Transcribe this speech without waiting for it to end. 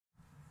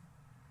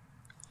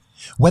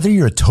Whether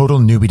you're a total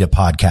newbie to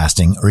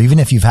podcasting or even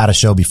if you've had a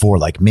show before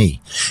like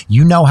me,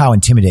 you know how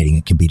intimidating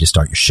it can be to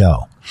start your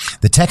show.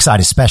 The tech side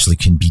especially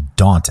can be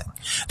daunting.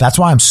 That's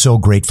why I'm so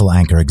grateful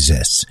Anchor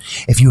exists.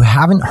 If you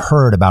haven't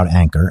heard about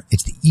Anchor,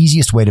 it's the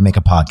easiest way to make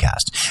a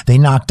podcast. They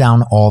knock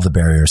down all the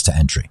barriers to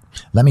entry.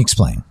 Let me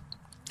explain.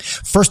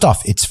 First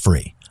off, it's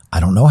free. I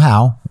don't know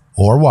how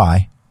or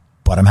why,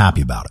 but I'm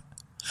happy about it.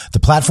 The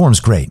platform's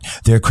great.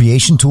 There are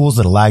creation tools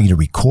that allow you to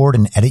record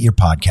and edit your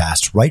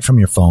podcast right from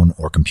your phone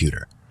or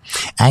computer.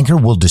 Anchor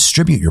will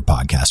distribute your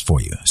podcast for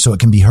you so it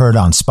can be heard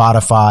on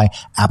Spotify,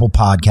 Apple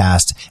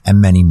Podcast,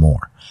 and many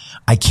more.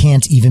 I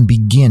can't even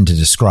begin to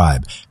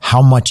describe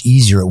how much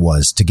easier it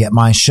was to get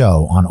my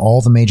show on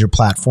all the major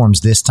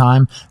platforms this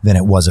time than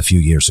it was a few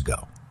years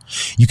ago.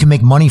 You can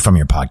make money from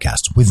your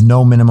podcast with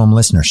no minimum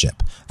listenership.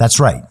 That's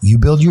right. You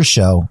build your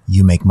show,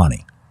 you make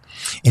money.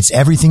 It's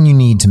everything you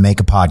need to make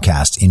a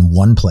podcast in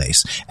one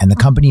place, and the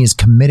company is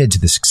committed to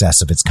the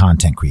success of its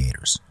content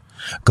creators.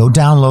 Go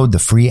download the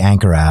free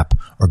Anchor app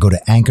or go to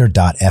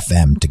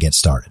anchor.fm to get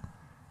started.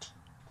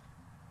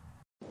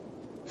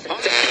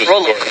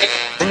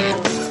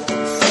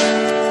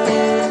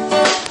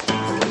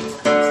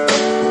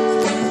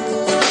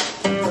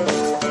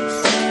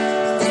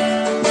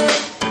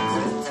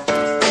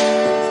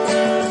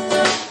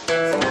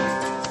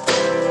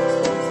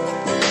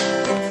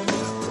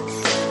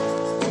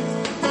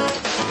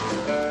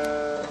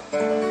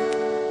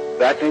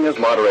 Acting as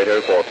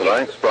moderator for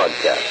tonight's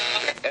broadcast.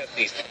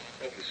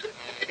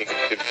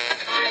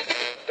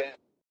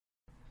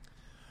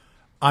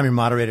 I'm your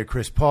moderator,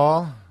 Chris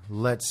Paul.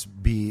 Let's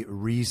be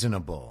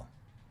reasonable.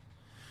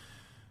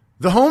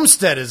 The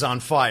homestead is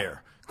on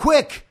fire.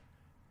 Quick,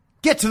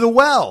 get to the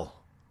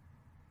well.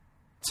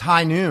 It's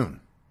high noon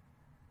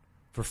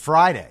for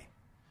Friday,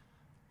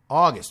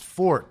 August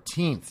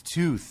 14th,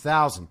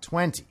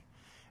 2020.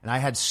 And I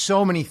had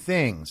so many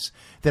things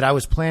that I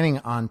was planning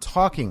on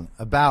talking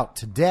about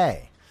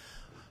today.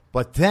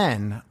 But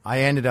then I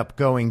ended up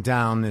going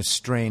down this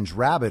strange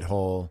rabbit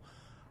hole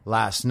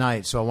last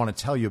night. So I want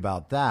to tell you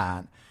about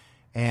that.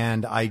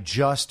 And I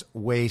just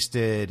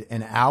wasted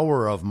an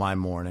hour of my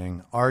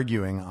morning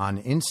arguing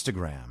on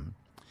Instagram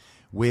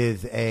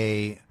with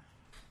a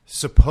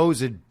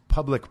supposed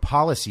public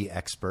policy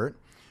expert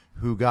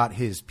who got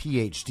his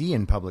PhD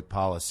in public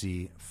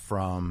policy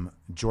from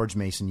George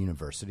Mason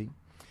University.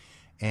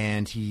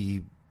 And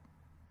he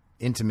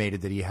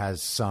intimated that he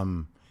has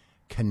some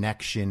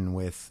connection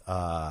with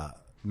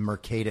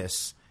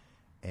Mercatus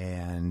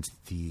and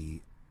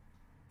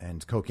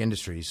Koch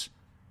Industries.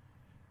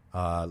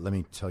 Let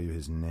me tell you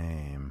his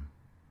name.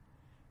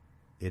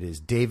 It is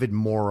David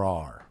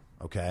Morar,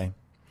 okay?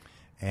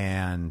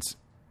 And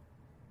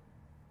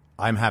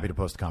I'm happy to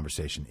post the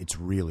conversation. It's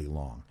really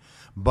long.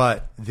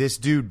 But this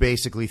dude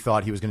basically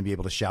thought he was going to be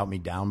able to shout me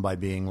down by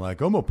being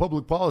like, I'm a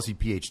public policy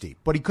PhD.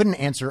 But he couldn't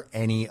answer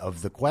any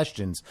of the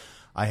questions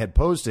I had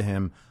posed to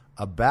him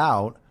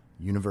about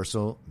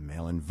universal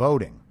mail-in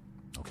voting.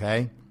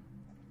 Okay?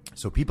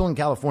 So people in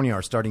California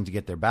are starting to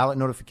get their ballot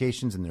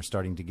notifications and they're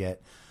starting to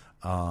get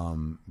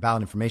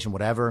ballot information,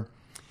 whatever.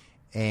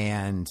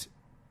 And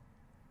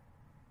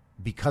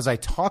because I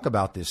talk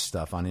about this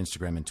stuff on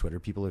Instagram and Twitter,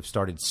 people have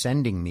started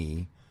sending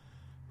me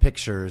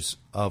pictures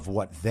of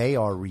what they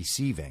are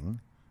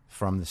receiving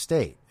from the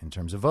state in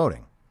terms of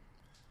voting.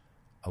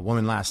 A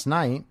woman last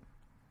night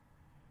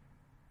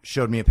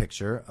showed me a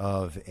picture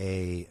of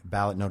a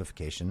ballot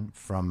notification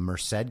from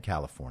Merced,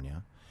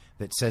 California,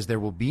 that says there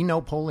will be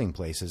no polling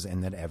places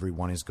and that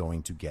everyone is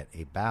going to get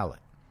a ballot.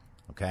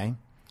 Okay?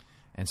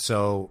 And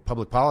so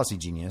Public Policy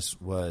Genius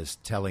was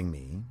telling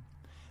me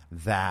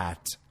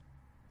that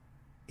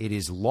it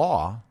is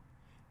law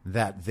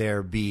that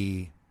there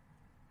be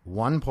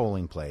one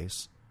polling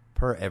place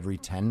per every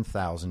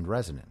 10,000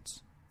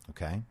 residents,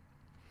 okay?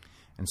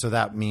 And so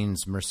that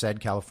means Merced,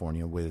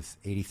 California, with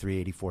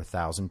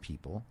 84,000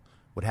 people,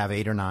 would have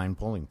 8 or 9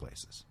 polling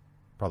places.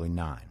 Probably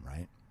 9,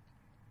 right?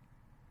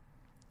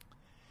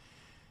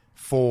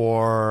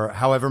 For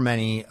however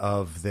many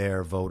of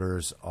their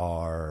voters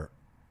are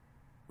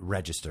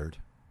registered.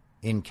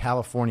 In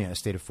California, a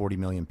state of 40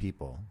 million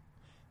people,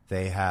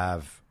 they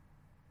have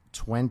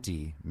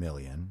 20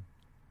 million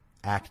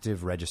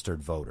active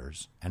registered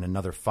voters and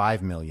another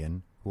 5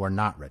 million who are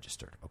not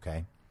registered,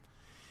 okay?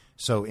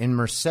 So in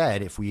Merced,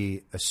 if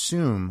we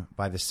assume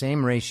by the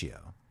same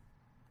ratio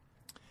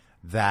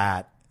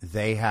that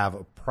they have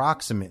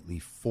approximately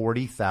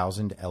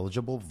 40,000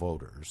 eligible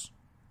voters,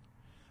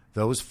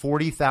 those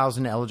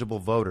 40,000 eligible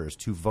voters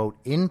to vote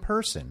in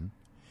person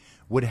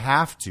would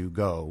have to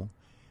go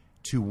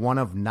to one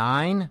of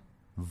 9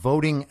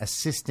 voting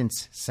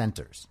assistance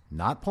centers,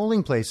 not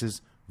polling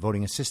places,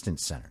 voting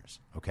assistance centers,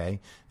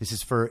 okay? This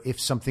is for if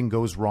something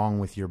goes wrong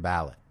with your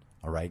ballot.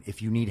 All right,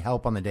 if you need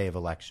help on the day of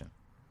election.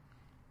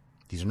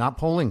 These are not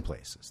polling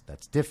places.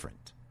 That's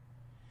different.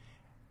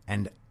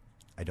 And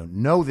I don't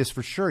know this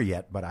for sure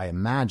yet, but I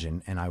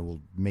imagine, and I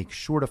will make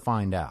sure to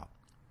find out,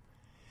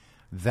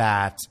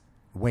 that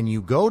when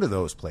you go to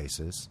those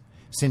places,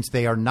 since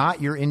they are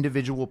not your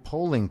individual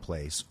polling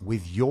place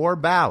with your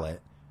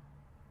ballot,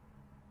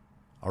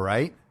 all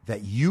right,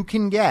 that you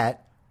can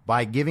get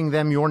by giving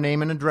them your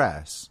name and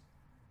address.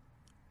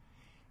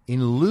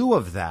 In lieu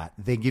of that,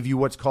 they give you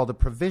what's called a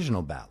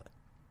provisional ballot.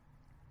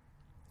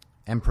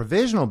 And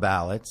provisional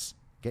ballots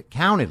get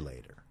counted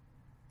later,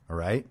 all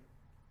right?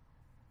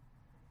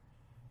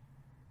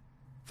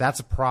 That's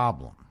a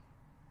problem.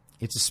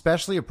 It's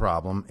especially a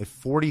problem if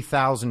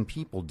 40,000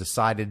 people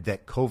decided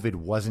that COVID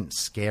wasn't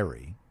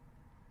scary,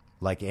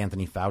 like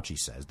Anthony Fauci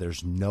says.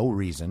 There's no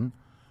reason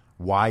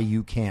why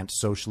you can't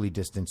socially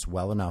distance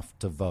well enough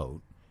to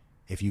vote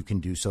if you can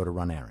do so to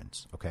run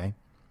errands, okay?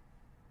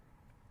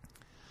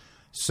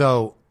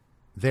 So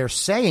they're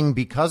saying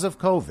because of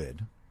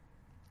COVID,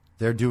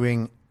 they're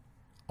doing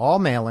all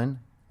mail-in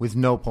with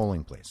no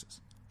polling places.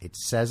 It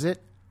says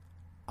it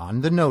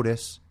on the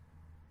notice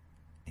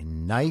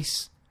in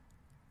nice,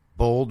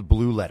 bold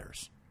blue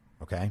letters,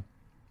 okay?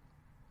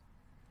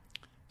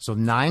 So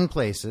 9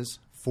 places,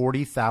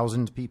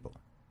 40,000 people.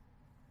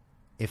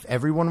 If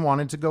everyone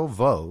wanted to go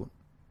vote,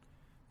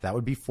 that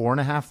would be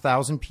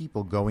 4,500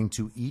 people going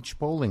to each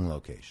polling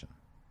location.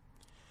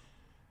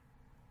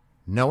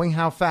 Knowing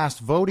how fast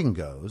voting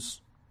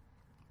goes,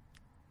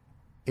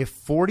 if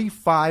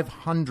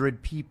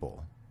 4,500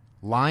 people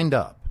lined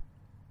up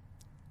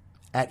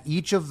at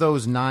each of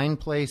those 9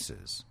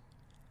 places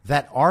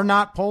that are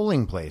not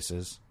polling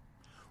places,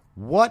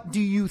 what do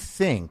you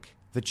think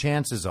the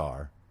chances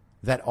are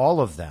that all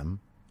of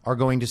them are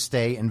going to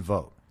stay and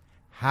vote?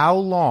 How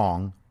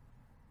long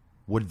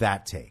would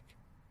that take?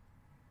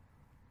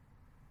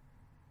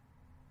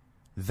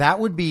 That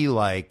would be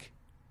like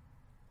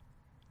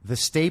the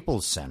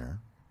Staples Center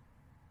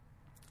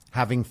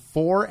having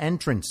 4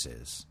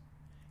 entrances,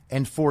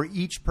 and for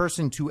each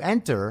person to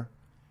enter,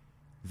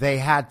 they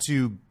had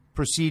to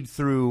proceed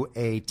through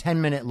a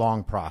 10-minute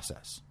long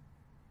process.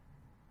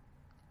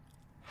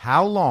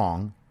 How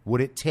long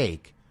would it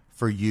take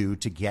for you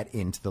to get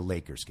into the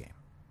Lakers game?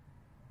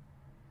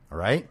 All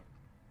right?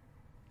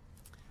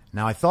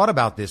 Now, I thought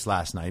about this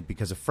last night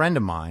because a friend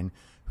of mine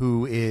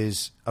who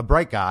is a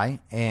bright guy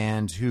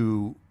and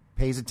who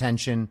pays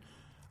attention,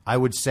 I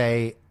would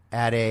say,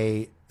 at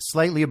a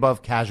slightly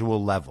above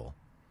casual level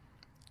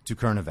to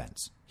current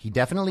events. He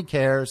definitely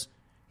cares.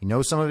 He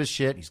knows some of his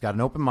shit. He's got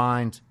an open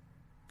mind.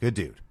 Good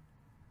dude.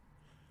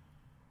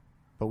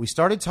 But we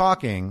started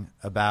talking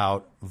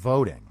about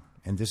voting,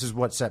 and this is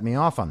what set me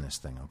off on this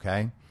thing,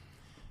 okay?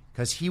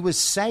 Because he was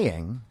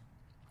saying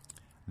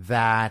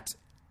that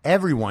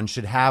everyone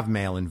should have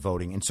mail-in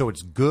voting, and so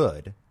it's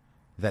good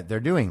that they're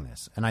doing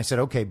this. And I said,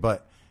 okay,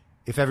 but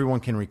if everyone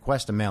can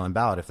request a mail-in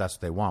ballot, if that's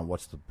what they want,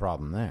 what's the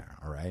problem there,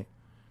 all right?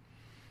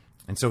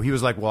 And so he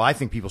was like, well, I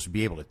think people should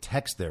be able to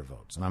text their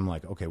votes. And I'm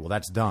like, okay, well,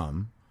 that's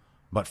dumb,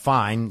 but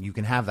fine, you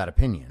can have that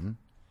opinion.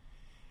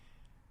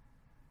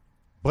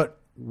 But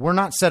we're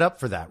not set up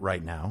for that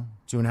right now,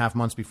 2.5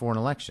 months before an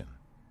election,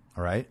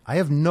 all right? I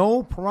have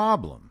no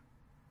problem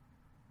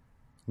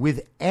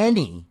with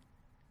any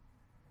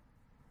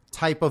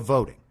type of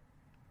voting.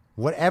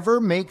 Whatever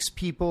makes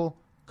people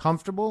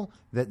comfortable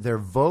that their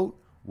vote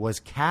was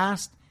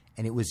cast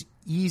and it was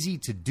easy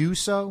to do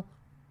so,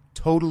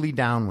 totally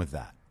down with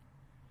that.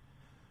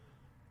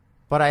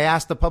 But I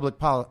asked the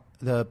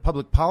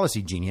public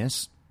policy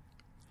genius,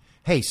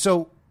 hey,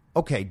 so,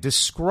 okay,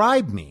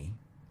 describe me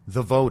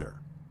the voter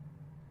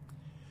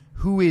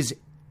who is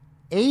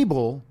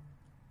able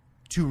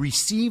to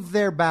receive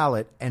their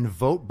ballot and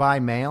vote by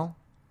mail,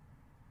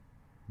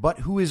 but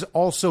who is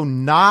also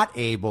not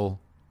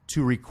able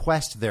to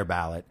request their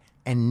ballot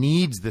and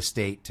needs the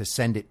state to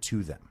send it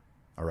to them.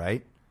 All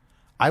right?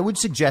 I would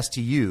suggest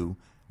to you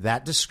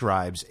that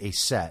describes a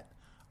set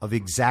of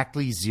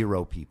exactly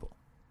 0 people.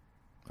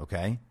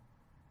 Okay?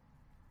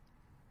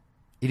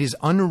 It is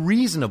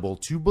unreasonable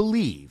to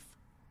believe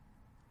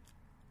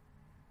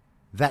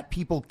that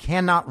people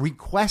cannot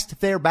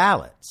request their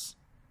ballots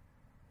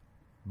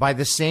by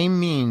the same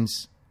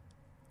means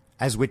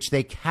as which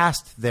they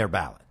cast their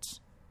ballots.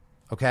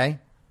 Okay?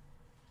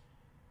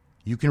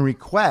 You can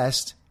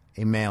request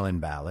a mail-in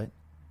ballot,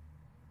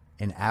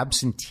 an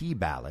absentee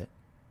ballot,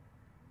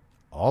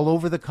 all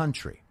over the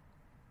country.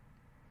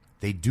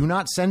 They do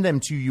not send them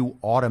to you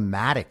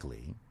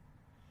automatically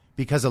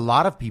because a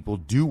lot of people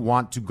do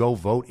want to go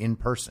vote in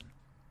person.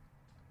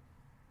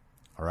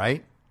 All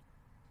right?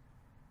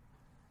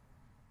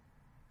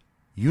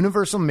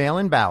 Universal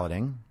mail-in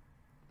balloting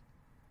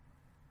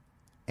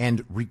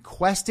and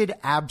requested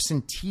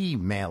absentee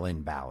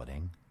mail-in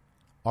balloting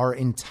are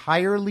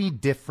entirely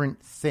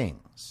different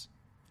things.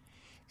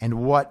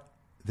 And what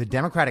the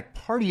Democratic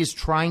Party is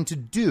trying to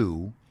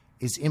do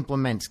is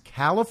implement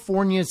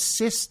California's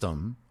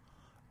system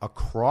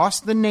across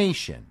the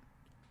nation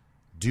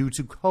due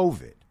to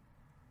COVID.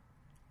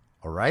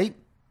 All right?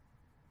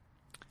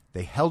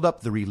 They held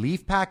up the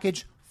relief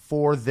package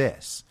for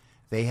this.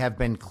 They have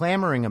been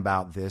clamoring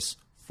about this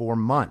for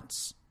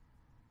months.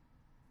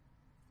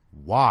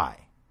 Why?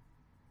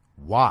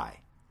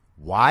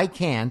 Why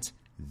can't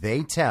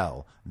they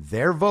tell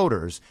their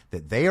voters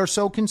that they are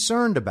so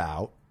concerned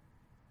about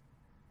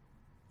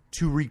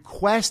to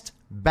request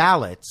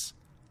ballots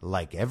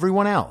like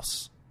everyone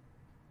else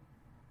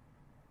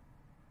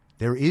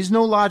There is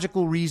no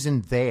logical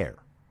reason there.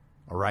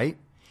 All right?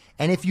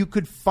 And if you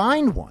could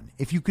find one,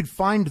 if you could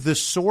find the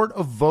sort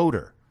of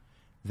voter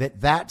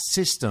that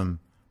system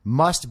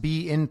must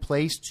be in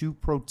place to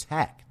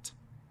protect,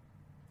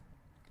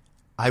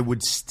 I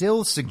would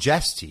still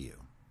suggest to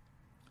you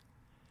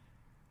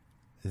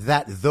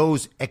that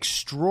those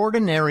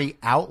extraordinary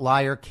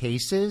outlier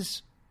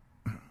cases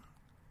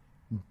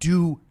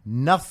do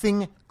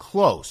nothing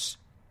close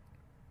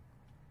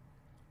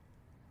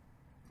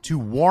to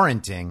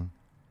warranting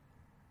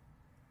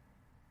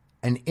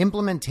an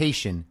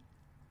implementation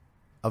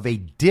of a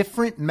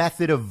different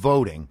method of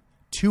voting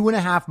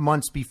 2.5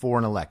 months before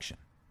an election.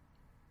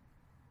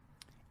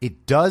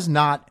 It does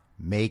not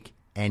make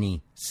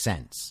any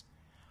sense.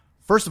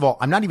 First of all,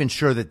 I'm not even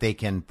sure that they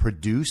can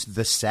produce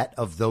the set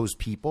of those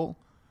people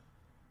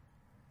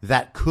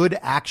that could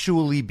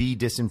actually be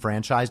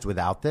disenfranchised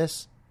without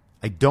this.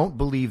 I don't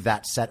believe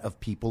that set of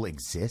people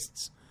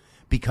exists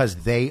because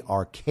they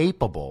are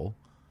capable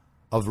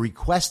of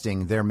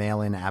requesting their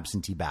mail-in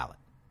absentee ballot.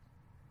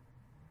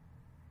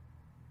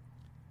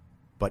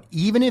 But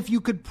even if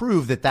you could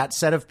prove that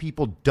set of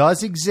people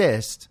does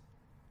exist,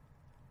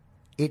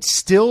 it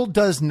still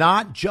does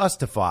not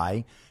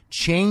justify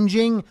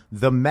changing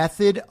the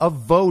method of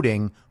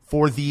voting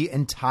for the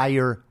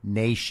entire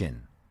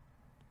nation.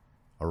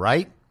 All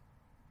right?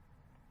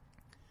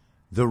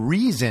 The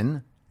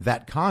reason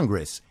that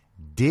Congress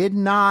did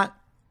not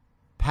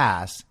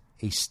pass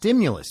a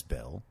stimulus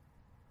bill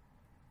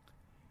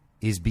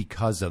is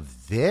because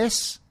of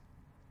this,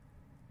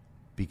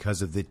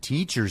 because of the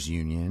teachers'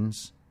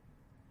 unions,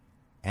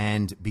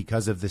 and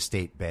because of the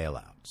state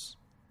bailouts.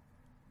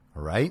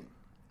 All right?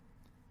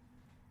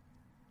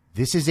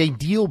 This is a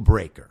deal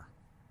breaker.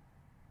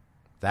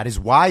 That is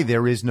why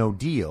there is no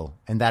deal,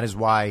 and that is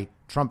why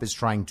Trump is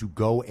trying to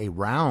go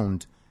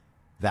around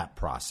that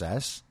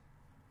process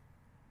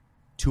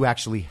to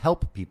actually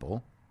help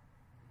people,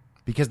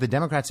 because the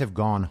Democrats have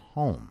gone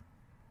home.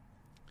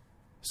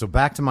 So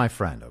back to my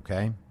friend,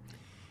 okay?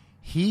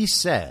 He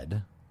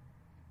said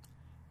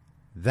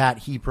that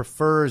he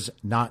prefers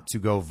not to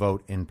go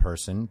vote in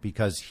person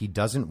because he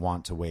doesn't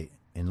want to wait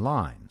in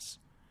lines.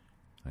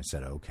 I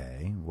said,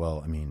 okay,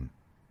 well, I mean,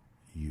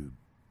 you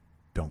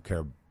don't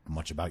care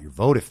much about your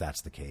vote if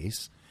that's the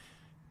case,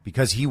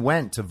 because he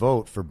went to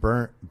vote for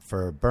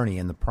Bernie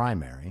in the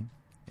primary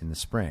in the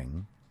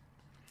spring,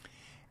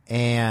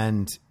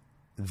 and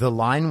the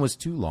line was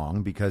too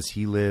long because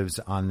he lives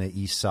on the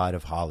east side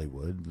of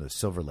Hollywood, the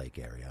Silver Lake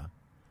area.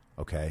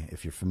 Okay,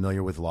 if you're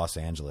familiar with Los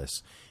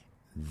Angeles,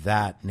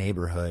 that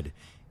neighborhood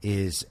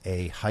is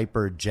a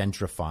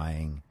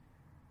hyper-gentrifying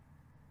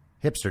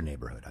hipster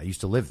neighborhood. I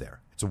used to live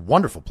there. It's a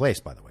wonderful place,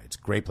 by the way. It's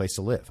a great place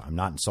to live. I'm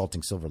not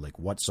insulting Silver Lake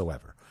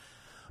whatsoever.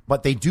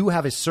 But they do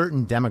have a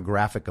certain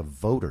demographic of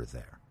voter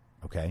there,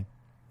 okay?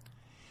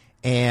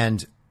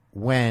 And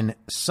when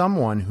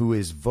someone who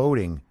is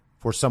voting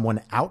for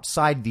someone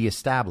outside the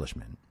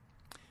establishment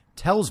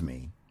tells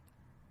me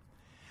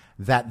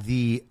that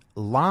the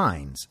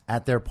lines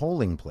at their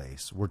polling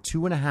place were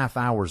 2.5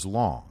 hours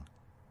long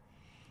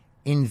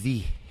in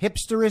the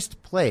hipsterest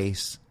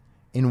place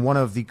in one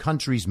of the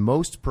country's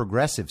most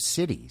progressive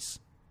cities,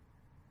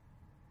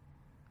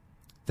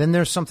 then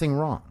there's something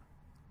wrong.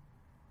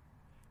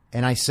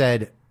 And I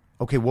said,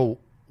 okay, well,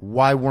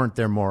 why weren't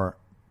there more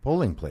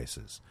polling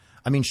places?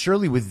 I mean,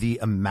 surely with the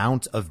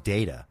amount of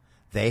data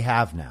they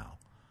have now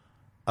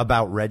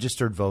about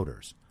registered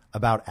voters,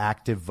 about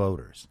active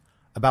voters,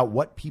 about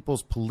what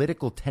people's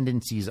political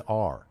tendencies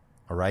are,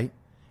 all right?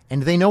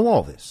 And they know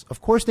all this.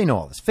 Of course they know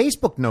all this.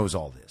 Facebook knows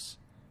all this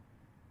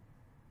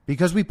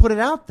because we put it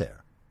out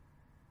there,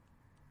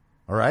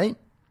 all right?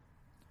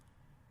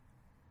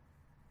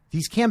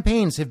 These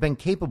campaigns have been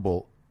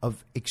capable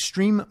of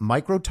extreme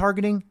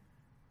micro-targeting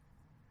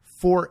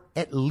for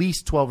at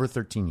least 12 or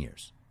 13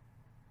 years,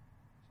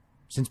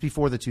 since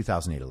before the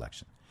 2008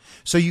 election.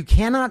 So you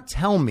cannot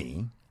tell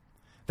me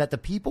that the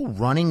people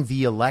running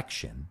the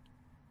election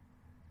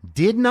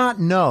did not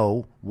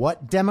know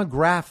what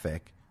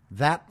demographic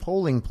that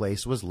polling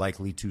place was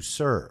likely to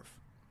serve.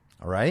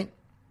 All right?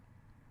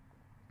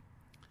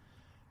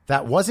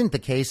 That wasn't the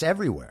case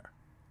everywhere.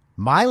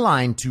 My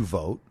line to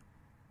vote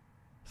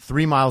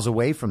 3 miles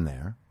away from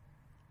there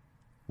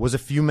was a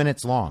few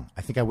minutes long.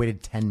 I think I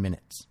waited 10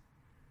 minutes.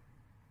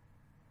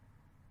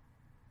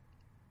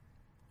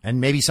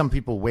 And maybe some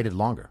people waited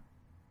longer.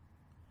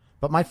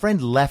 But my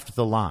friend left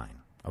the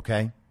line,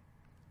 okay?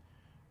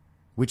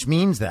 Which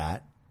means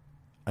that,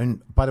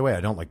 and by the way,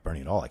 I don't like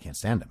Bernie at all. I can't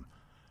stand him.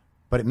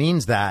 But it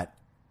means that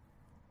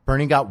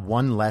Bernie got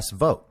one less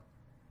vote.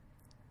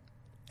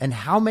 And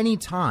how many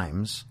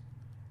times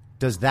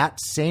does that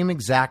same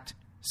exact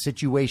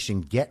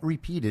situation get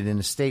repeated in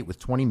a state with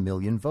 20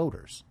 million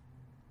voters?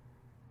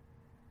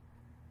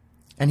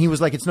 And he was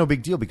like, it's no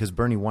big deal because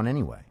Bernie won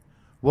anyway.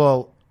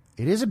 Well,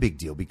 it is a big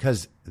deal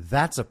because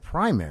that's a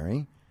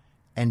primary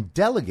and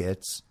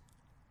delegates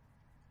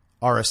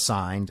are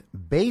assigned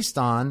based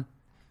on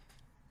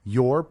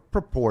your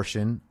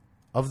proportion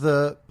of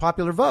the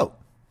popular vote.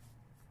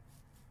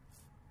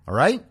 All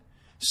right?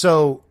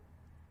 So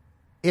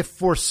if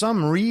for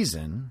some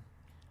reason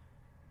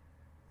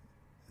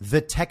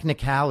the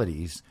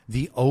technicalities,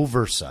 the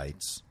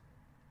oversights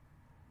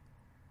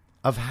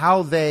of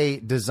how they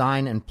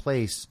design and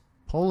place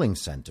polling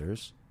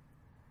centers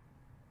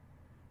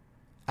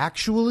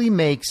actually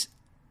makes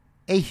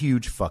a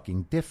huge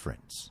fucking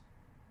difference.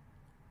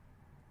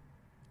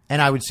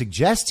 And I would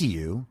suggest to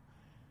you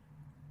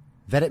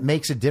that it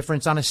makes a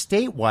difference on a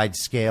statewide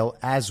scale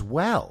as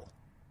well.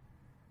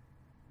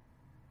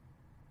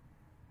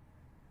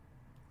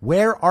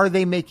 Where are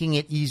they making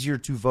it easier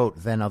to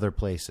vote than other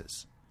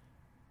places?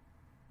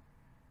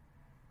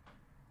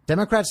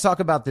 Democrats talk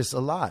about this a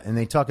lot, and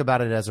they talk about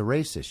it as a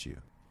race issue.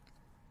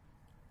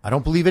 I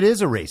don't believe it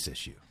is a race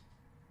issue.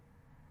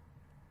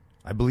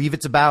 I believe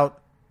it's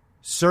about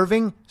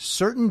serving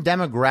certain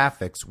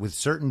demographics with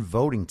certain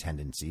voting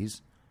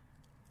tendencies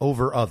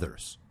over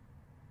others.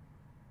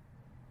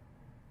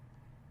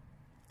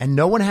 And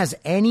no one has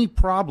any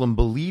problem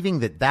believing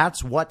that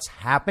that's what's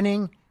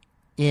happening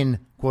in,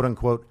 quote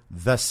unquote,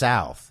 the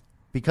South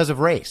because of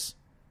race.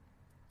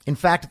 In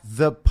fact,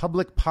 the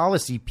public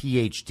policy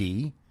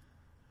PhD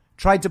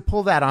tried to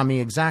pull that on me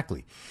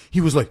exactly.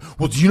 He was like,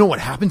 well, do you know what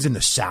happens in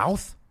the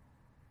South?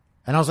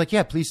 And I was like,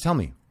 yeah, please tell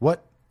me.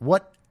 What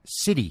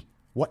city,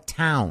 what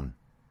town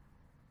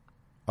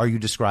are you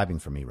describing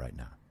for me right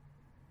now?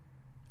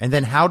 And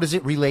then how does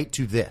it relate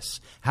to this?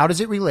 How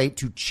does it relate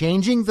to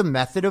changing the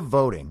method of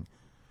voting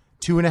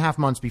 2.5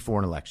 months before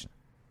an election?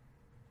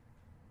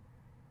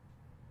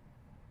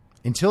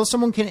 Until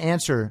someone can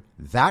answer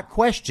that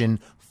question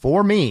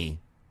for me,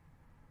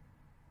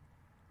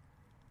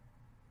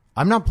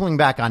 I'm not pulling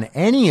back on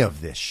any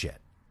of this shit.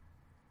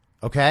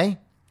 Okay?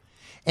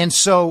 And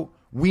so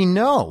we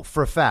know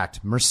for a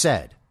fact,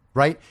 Merced,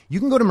 right? You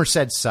can go to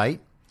Merced's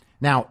site.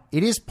 Now,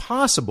 it is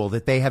possible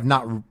that they have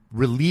not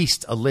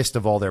released a list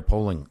of all their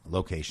polling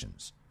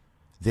locations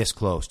this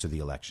close to the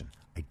election.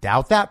 I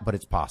doubt that, but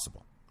it's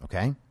possible.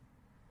 Okay?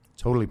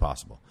 Totally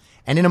possible.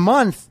 And in a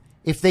month,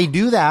 if they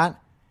do that,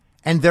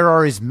 and there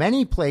are as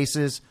many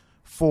places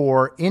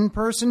for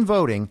in-person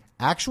voting,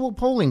 actual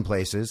polling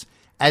places,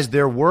 as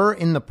there were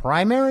in the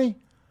primary,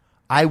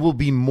 I will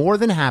be more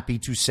than happy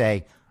to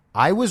say,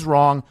 I was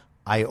wrong.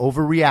 I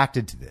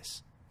overreacted to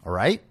this. All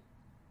right?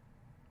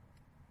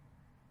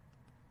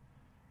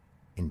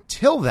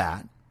 Until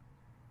that,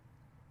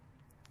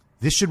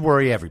 this should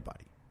worry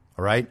everybody.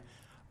 All right?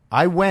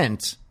 I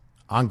went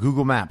on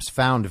Google Maps,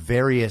 found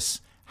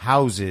various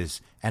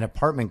houses and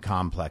apartment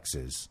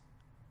complexes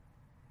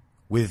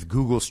with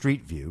Google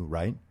Street View,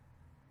 right?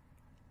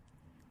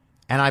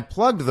 And I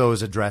plugged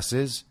those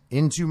addresses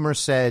into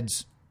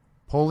Merced's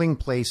polling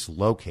place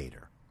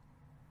locator.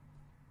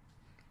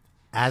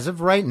 As of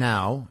right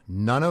now,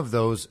 none of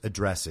those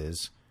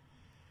addresses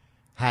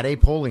had a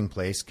polling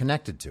place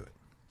connected to it.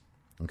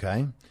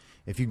 Okay?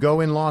 If you go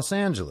in Los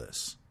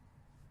Angeles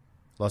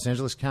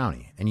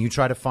County, and you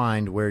try to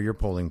find where your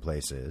polling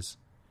place is,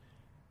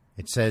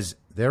 it says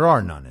there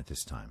are none at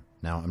this time.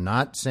 Now, I'm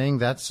not saying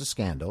that's a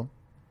scandal.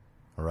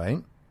 All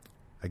right?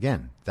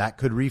 Again, that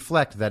could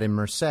reflect that in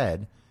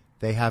Merced,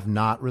 they have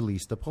not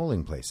released the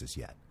polling places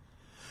yet.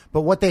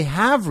 But what they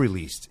have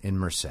released in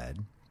Merced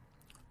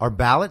are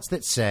ballots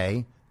that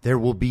say there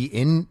will be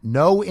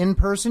no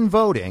in-person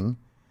voting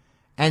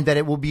and that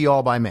it will be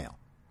all by mail.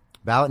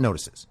 Ballot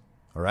notices.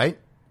 All right?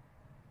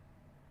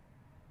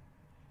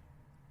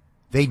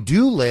 They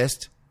do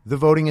list the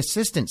voting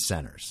assistance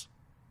centers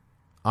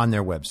on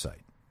their website.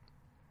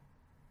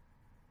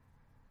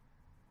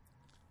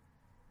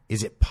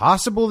 Is it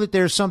possible that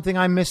there's something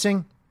I'm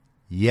missing?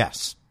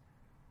 Yes.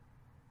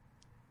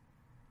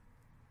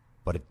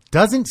 But it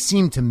doesn't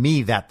seem to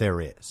me that there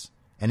is.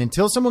 And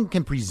until someone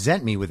can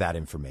present me with that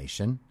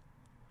information,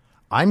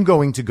 I'm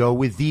going to go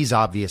with these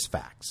obvious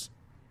facts.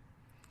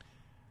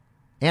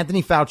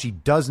 Anthony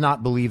Fauci does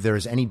not believe there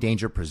is any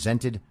danger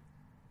presented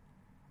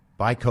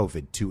by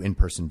COVID to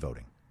in-person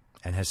voting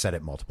and has said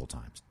it multiple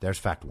times. There's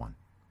fact one.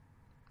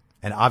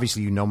 And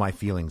obviously, you know my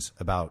feelings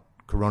about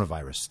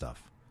coronavirus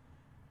stuff.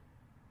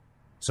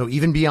 So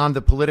even beyond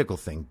the political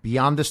thing,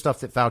 beyond the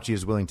stuff that Fauci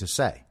is willing to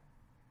say,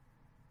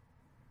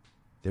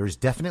 there is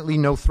definitely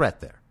no threat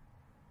there.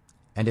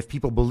 And if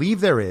people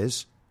believe there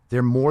is,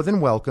 they're more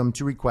than welcome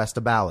to request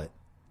a ballot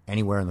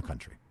anywhere in the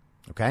country.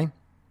 Okay?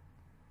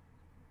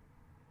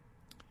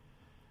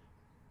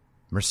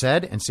 Merced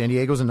and San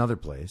Diego is another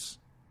place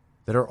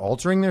that are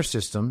altering their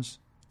systems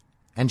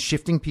and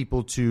shifting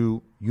people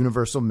to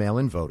universal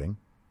mail-in voting.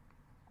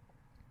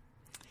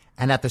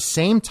 And at the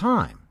same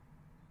time,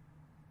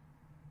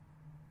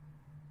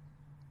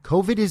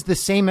 COVID is the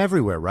same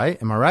everywhere,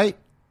 right? Am I right?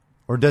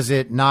 Or does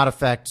it not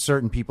affect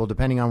certain people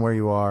depending on where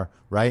you are,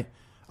 right?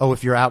 Oh,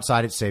 if you're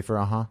outside, it's safer.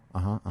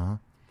 Well,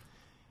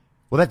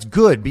 that's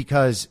good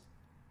because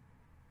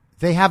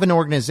they have an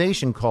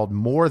organization called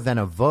More Than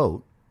a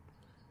Vote,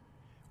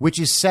 which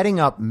is setting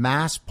up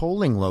mass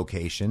polling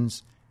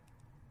locations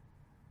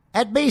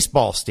at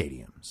baseball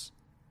stadiums.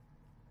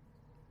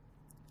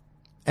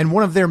 And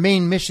one of their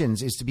main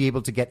missions is to be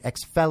able to get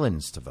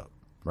ex-felons to vote,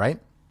 right?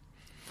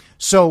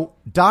 So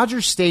Dodger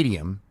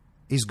Stadium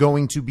is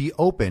going to be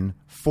open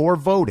for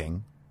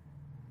voting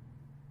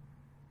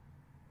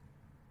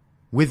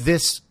with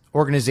this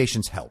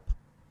organization's help.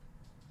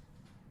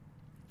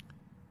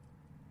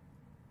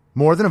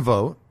 More Than a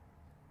Vote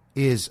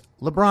is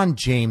LeBron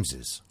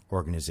James's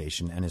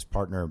organization and his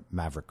partner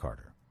Maverick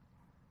Carter.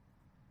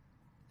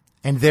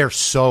 And they're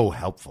so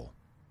helpful.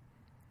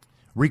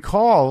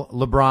 Recall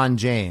LeBron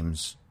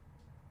James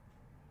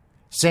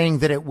saying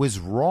that it was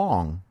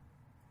wrong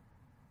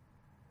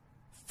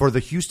for the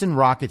Houston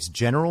Rockets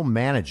general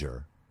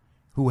manager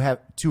to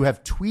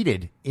have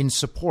tweeted in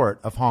support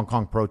of Hong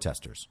Kong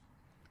protesters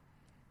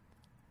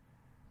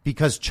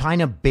because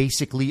China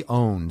basically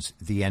owns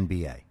the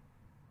NBA.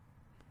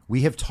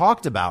 We have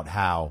talked about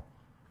how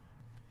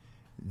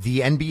the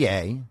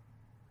NBA,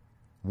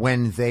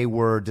 when they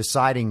were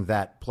deciding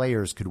that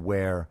players could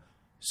wear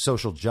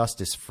social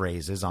justice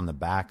phrases on the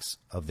backs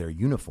of their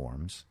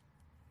uniforms,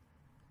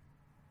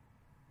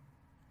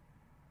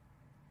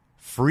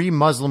 Free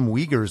Muslim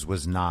Uyghurs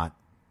was not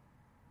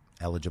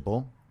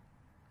eligible.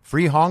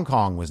 Free Hong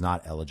Kong was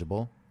not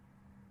eligible.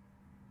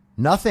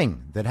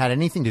 Nothing that had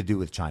anything to do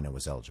with China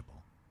was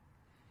eligible.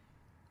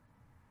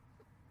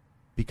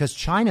 Because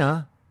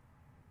China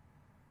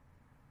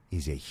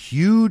is a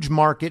huge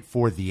market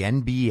for the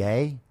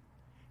NBA,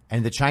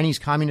 and the Chinese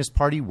Communist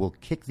Party will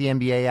kick the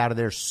NBA out of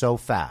there so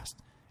fast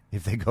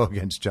if they go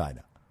against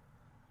China.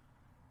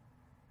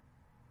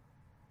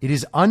 It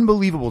is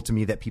unbelievable to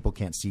me that people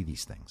can't see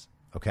these things.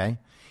 Okay?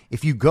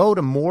 If you go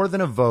to More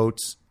Than a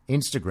Vote's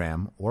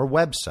Instagram or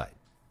website,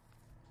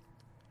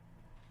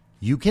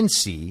 you can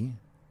see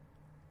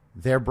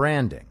their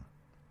branding.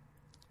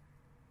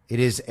 It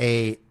is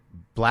a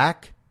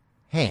black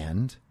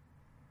hand,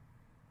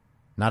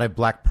 not a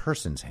black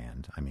person's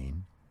hand,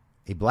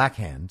 a black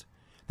hand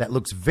that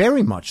looks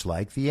very much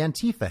like the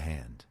Antifa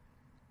hand.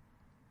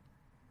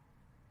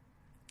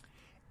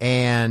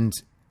 And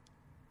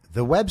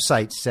the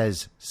website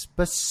says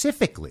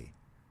specifically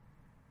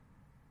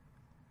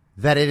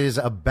that it is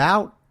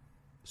about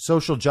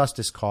social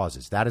justice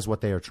causes. That is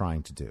what they are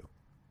trying to do.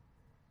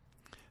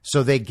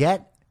 So they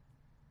get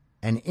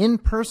an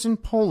in-person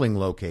polling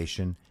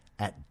location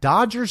at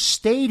Dodger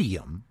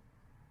Stadium,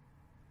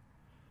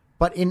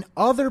 but in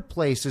other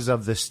places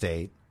of the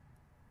state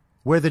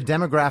where the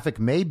demographic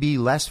may be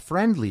less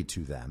friendly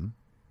to them,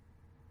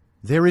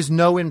 there is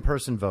no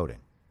in-person voting.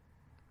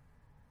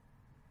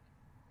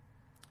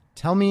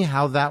 Tell me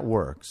how that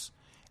works,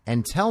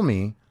 and tell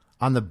me,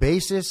 on the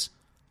basis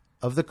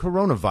of the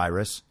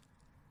coronavirus,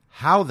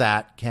 how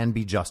that can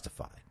be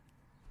justified.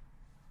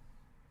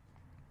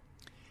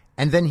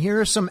 And then here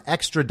are some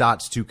extra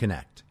dots to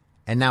connect.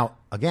 And now,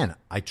 again,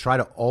 I try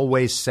to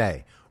always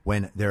say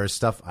when there is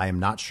stuff I am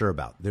not sure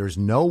about, there is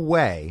no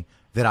way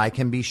that I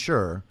can be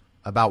sure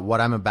about what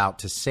I'm about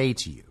to say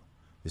to you.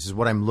 This is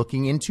what I'm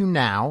looking into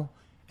now,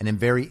 and I'm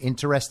very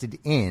interested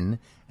in,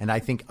 and I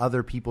think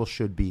other people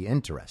should be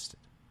interested.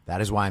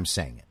 That is why I'm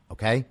saying it,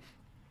 okay?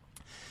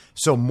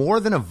 So More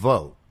Than a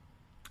Vote,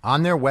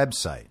 on their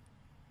website,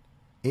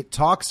 it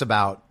talks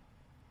about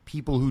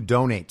people who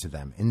donate to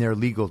them in their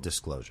legal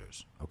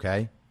disclosures,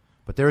 okay?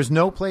 But there is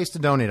no place to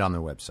donate on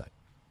their website.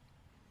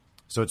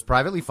 So it's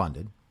privately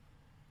funded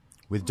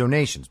with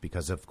donations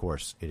because, of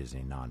course, it is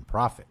a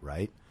nonprofit,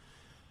 right?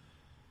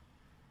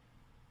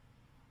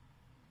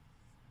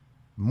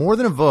 More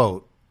Than a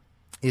Vote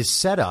is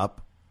set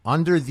up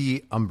under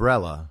the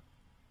umbrella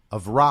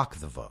of Rock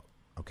the Vote.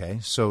 Okay,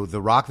 so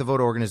the Rock the Vote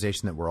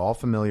organization that we're all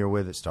familiar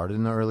with, it started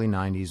in the early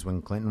 90s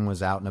when Clinton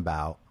was out and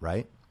about,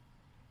 right?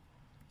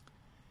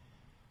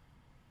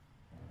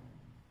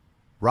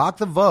 Rock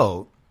the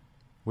Vote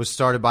was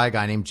started by a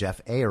guy named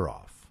Jeff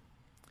Ayeroff.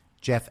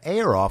 Jeff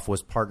Ayeroff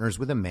was partners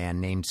with a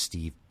man named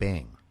Steve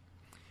Bing.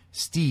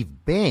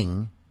 Steve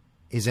Bing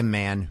is a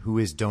man who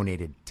has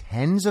donated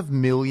tens of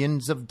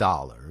millions of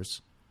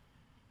dollars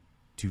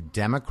to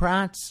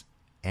Democrats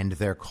and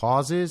their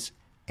causes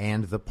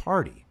and the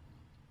party.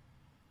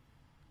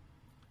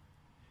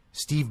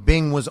 Steve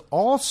Bing was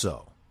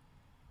also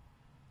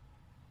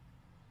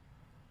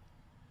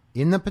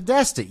in the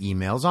Podesta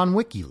emails on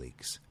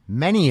WikiLeaks,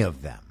 many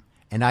of them.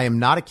 And I am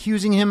not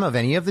accusing him of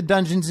any of the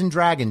Dungeons and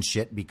Dragons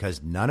shit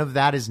because none of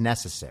that is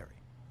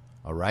necessary.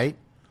 All right?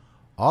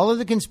 All of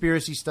the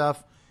conspiracy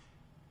stuff,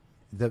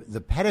 the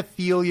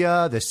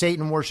pedophilia, the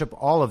Satan worship,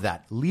 all of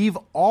that. Leave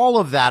all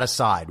of that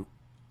aside.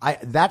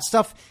 That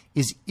stuff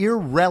is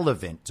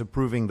irrelevant to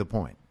proving the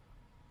point.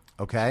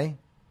 Okay?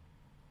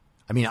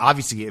 I mean,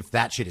 obviously, if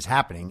that shit is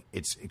happening,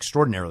 it's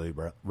extraordinarily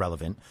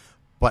relevant.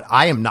 But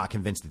I am not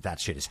convinced that that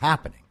shit is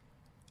happening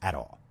at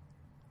all.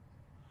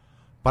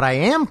 But I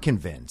am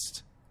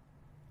convinced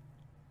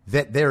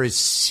that there is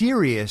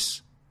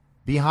serious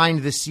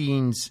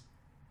behind-the-scenes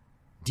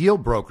deal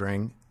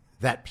brokering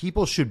that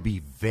people should be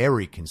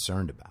very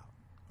concerned about.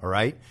 All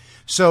right?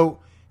 So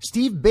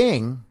Steve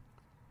Bing,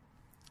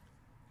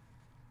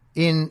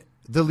 in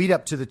the lead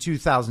up to the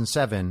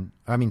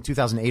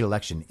 2008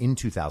 election in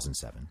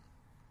 2007,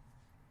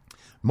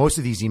 most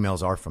of these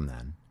emails are from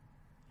then.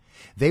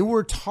 They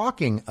were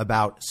talking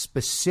about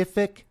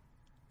specific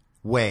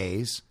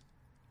ways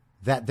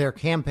that their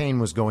campaign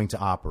was going to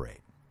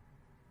operate,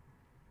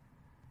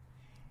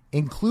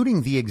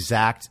 including the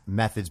exact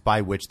methods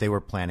by which they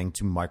were planning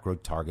to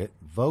micro-target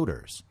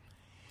voters.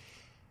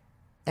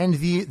 And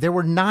there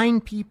were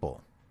 9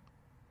 people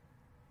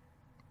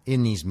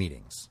in these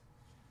meetings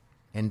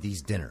and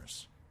these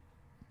dinners.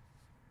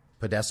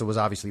 Podesta was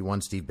obviously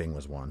one. Steve Bing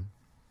was one.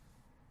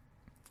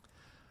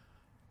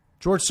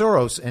 George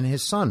Soros and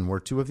his son were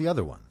 2 of the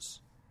other ones.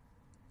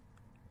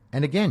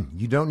 And again,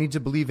 you don't need to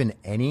believe in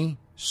any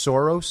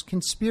Soros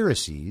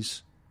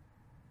conspiracies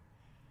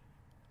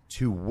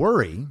to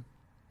worry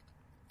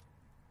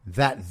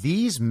that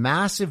these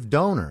massive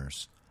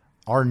donors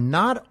are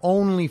not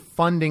only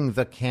funding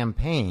the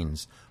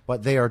campaigns,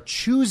 but they are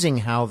choosing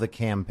how the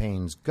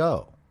campaigns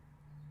go,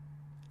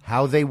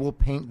 how they will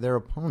paint their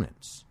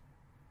opponents.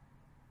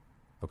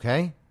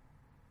 Okay?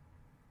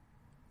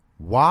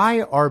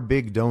 Why are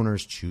big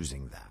donors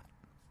choosing that?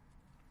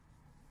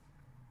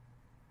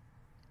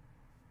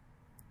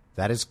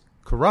 That is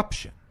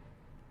corruption.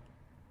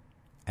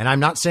 And I'm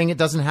not saying it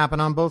doesn't happen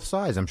on both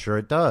sides. I'm sure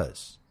it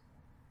does.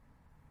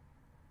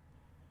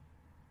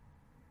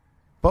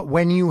 But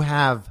when you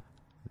have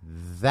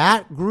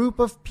that group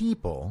of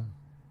people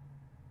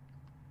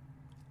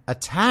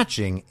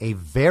attaching a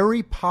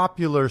very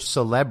popular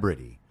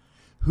celebrity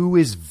who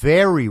is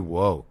very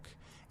woke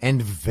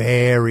and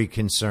very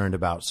concerned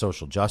about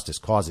social justice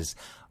causes,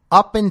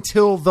 up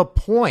until the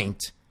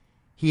point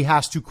he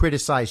has to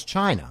criticize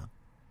China,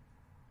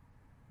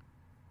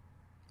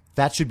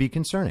 that should be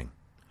concerning.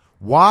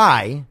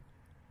 Why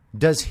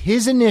does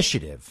his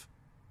initiative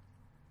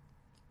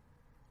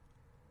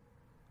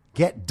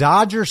get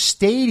Dodger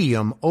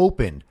Stadium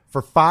opened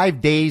for 5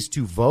 days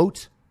to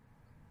vote,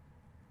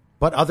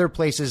 but other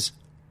places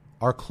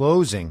are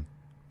closing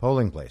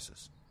polling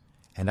places?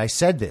 And I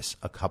said this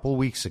a couple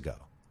weeks ago.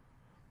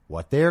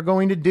 What they are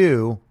going to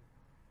do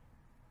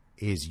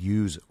is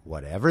use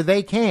whatever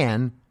they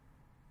can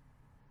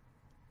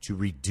to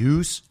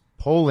reduce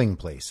polling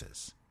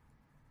places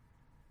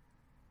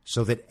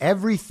so that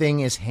everything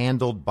is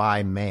handled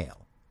by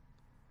mail.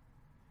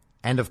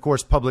 And of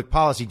course, public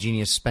policy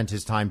genius spent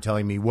his time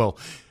telling me, well,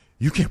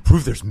 you can't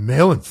prove there's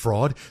mail-in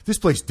fraud. This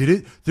place did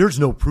it. There's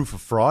no proof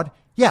of fraud.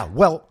 Yeah,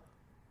 well,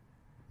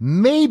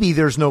 maybe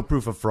there's no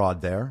proof of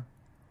fraud there.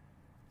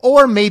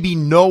 Or maybe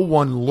no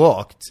one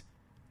looked,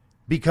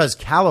 because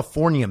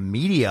California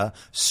media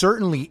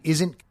certainly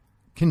isn't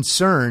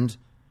concerned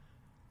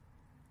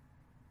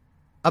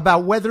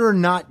about whether or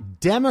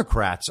not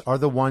Democrats are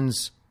the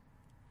ones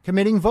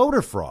committing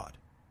voter fraud.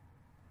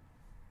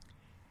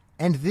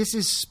 And this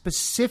is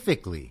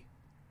specifically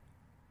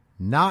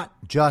not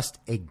just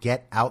a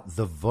get out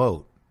the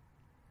vote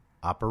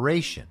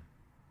operation.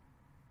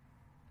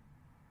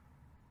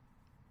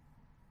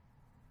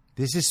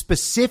 This is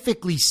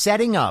specifically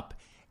setting up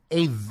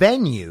a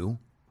venue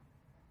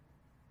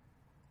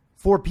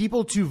for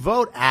people to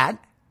vote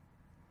at,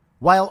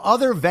 while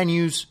other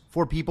venues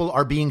for people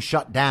are being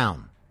shut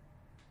down.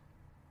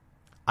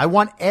 I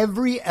want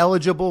every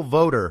eligible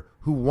voter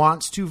who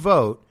wants to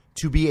vote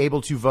to be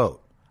able to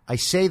vote. I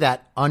say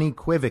that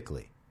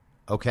unequivocally,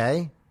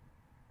 okay?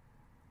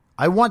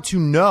 I want to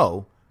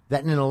know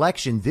that in an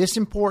election this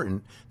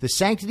important, the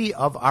sanctity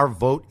of our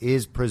vote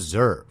is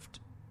preserved.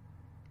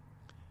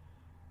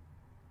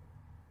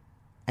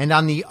 And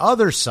on the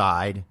other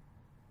side,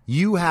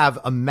 you have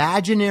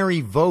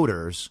imaginary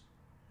voters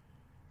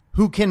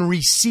who can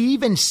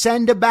receive and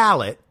send a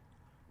ballot,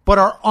 but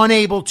are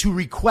unable to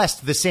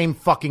request the same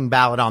fucking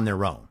ballot on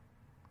their own.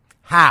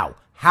 How?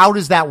 How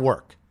does that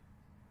work?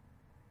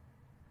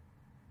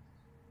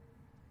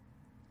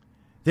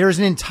 There is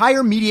an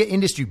entire media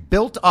industry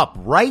built up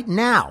right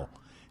now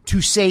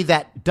to say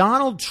that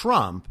Donald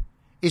Trump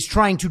is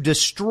trying to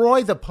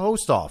destroy the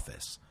post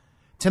office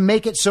to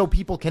make it so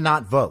people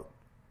cannot vote.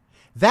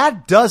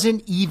 That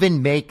doesn't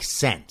even make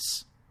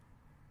sense.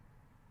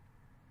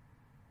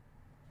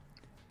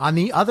 On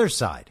the other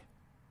side,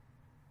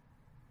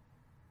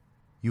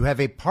 you have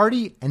a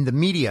party and the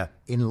media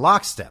in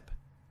lockstep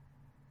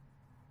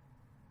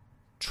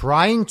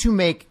trying to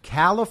make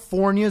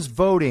California's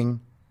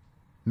voting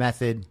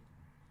method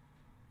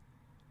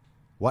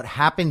what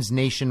happens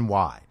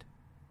nationwide.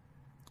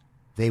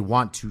 They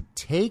want to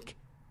take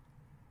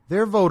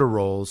their voter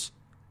rolls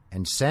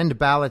and send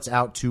ballots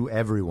out to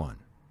everyone.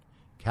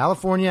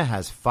 California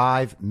has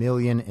 5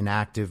 million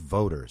inactive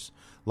voters.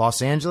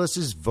 Los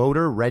Angeles'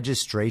 voter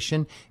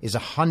registration is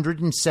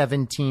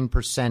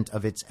 117%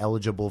 of its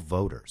eligible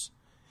voters.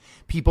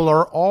 People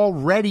are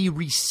already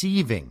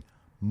receiving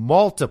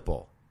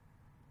multiple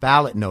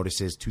ballot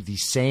notices to the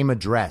same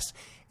address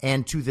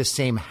and to the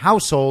same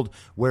household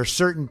where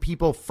certain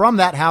people from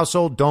that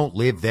household don't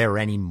live there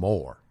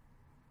anymore.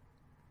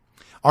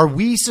 Are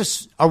we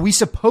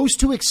supposed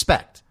to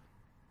expect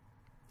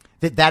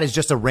that is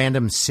just a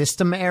random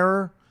system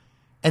error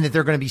and that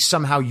they're going to be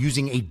somehow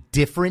using a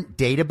different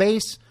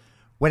database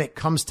when it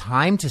comes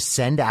time to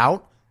send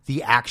out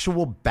the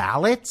actual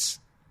ballots?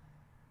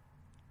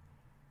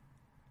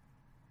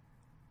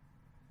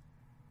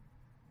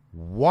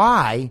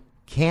 Why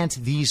can't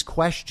these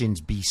questions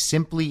be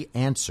simply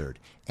answered?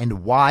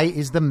 And why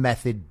is the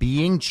method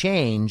being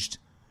changed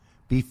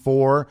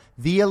before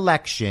the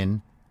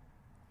election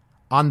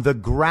on the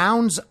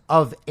grounds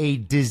of a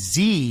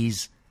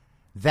disease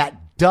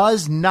that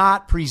does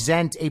not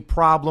present a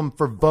problem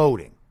for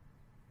voting?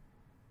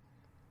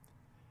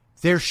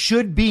 There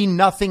should be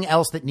nothing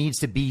else that needs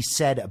to be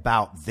said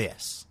about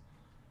this.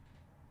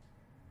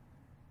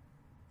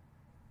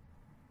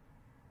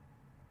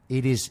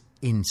 It is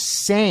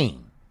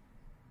insane.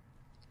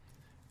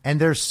 And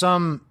there's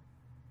some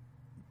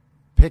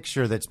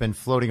picture that's been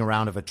floating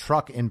around of a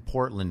truck in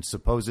Portland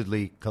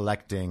supposedly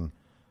collecting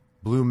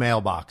blue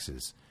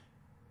mailboxes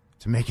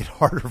to make it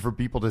harder for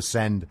people to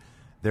send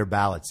their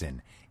ballots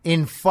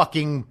in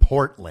fucking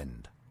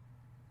Portland.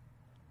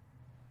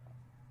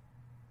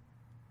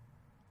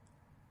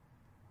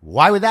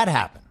 Why would that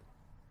happen?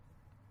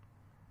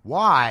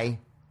 Why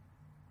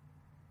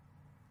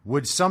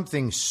would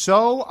something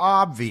so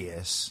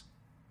obvious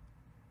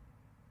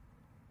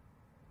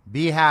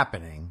be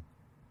happening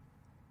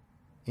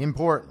in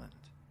Portland?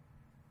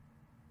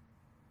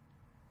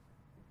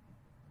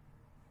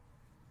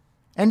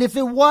 And if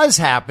it was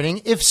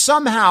happening, if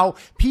somehow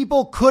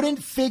people couldn't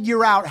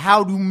figure out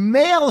how to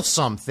mail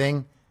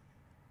something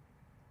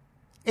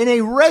in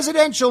a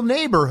residential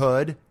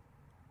neighborhood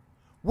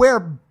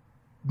where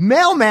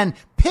mailmen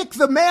pick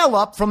the mail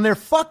up from their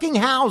fucking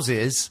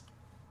houses,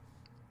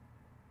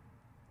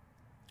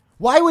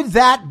 why would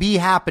that be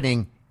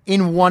happening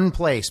in one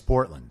place,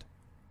 Portland?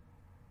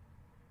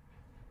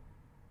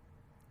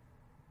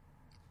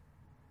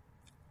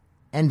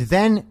 And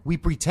then we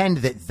pretend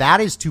that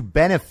that is to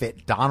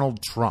benefit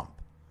Donald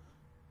Trump.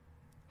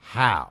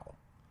 How?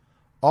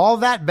 All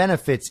that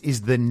benefits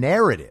is the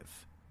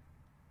narrative.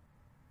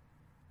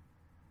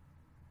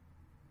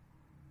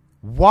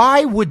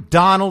 Why would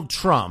Donald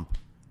Trump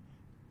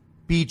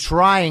be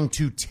trying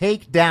to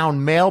take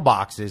down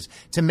mailboxes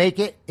to make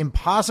it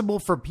impossible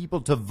for people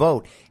to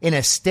vote in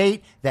a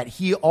state that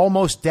he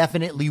almost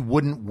definitely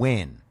wouldn't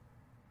win?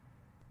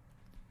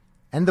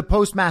 And the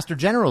Postmaster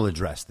General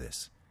addressed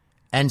this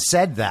and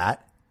said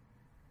that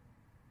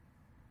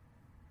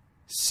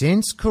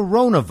since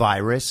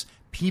coronavirus,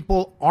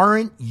 people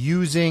aren't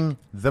using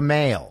the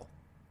mail.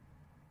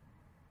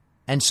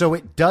 And so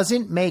it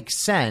doesn't make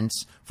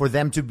sense for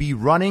them to be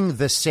running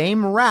the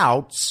same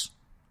routes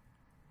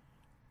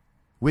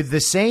with the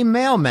same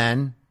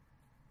mailmen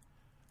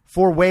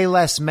for way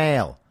less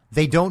mail.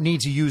 They don't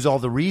need to use all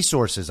the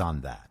resources on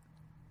that.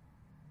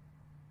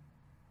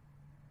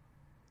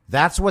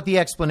 That's what the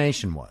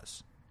explanation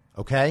was.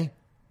 Okay?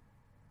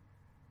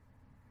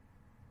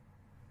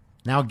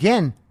 Now,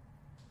 again,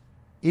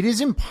 it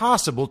is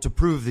impossible to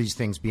prove these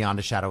things beyond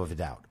a shadow of a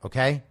doubt.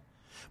 Okay?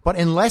 But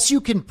unless you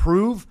can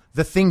prove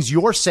the things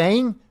you're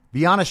saying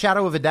beyond a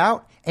shadow of a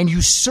doubt, and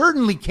you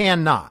certainly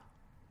cannot,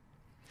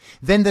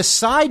 then the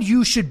side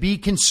you should be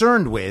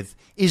concerned with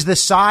is the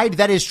side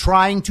that is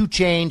trying to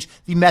change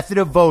the method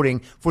of voting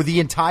for the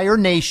entire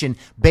nation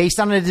based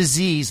on a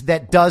disease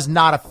that does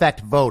not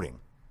affect voting.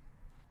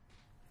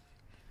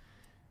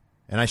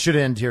 And I should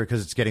end here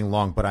because it's getting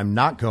long, but I'm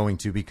not going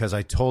to, because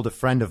I told a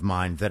friend of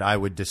mine that I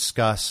would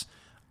discuss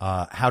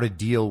how to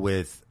deal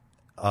with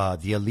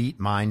the elite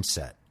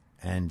mindset.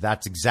 And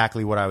that's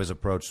exactly what I was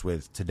approached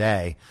with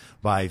today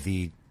by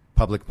the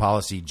public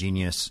policy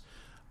genius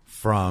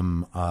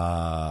from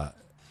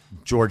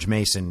George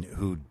Mason,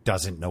 who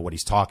doesn't know what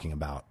he's talking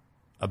about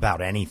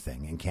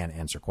anything and can't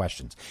answer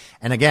questions.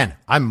 And again,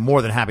 I'm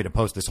more than happy to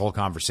post this whole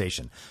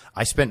conversation.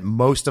 I spent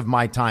most of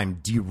my time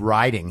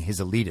deriding his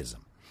elitism,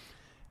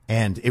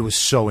 and it was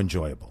so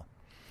enjoyable.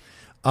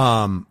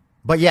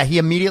 But yeah, he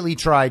immediately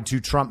tried to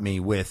trump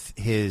me with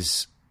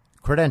his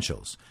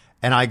credentials.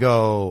 And I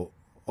go,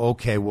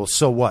 okay, well,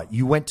 so what?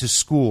 You went to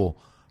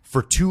school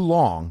for too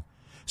long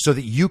so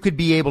that you could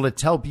be able to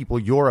tell people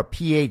you're a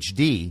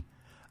PhD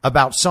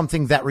about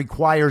something that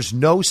requires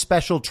no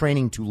special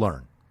training to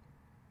learn.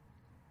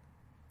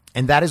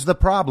 And that is the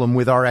problem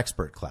with our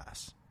expert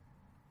class.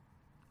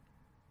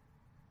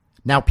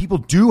 Now, people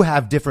do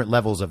have different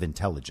levels of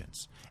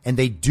intelligence, and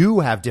they do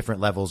have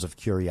different levels of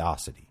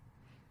curiosity,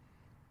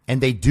 and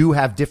they do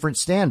have different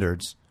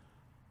standards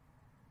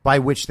by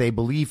which they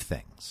believe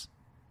things.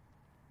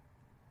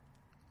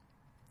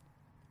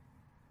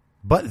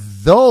 But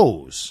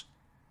those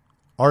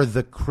are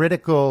the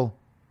critical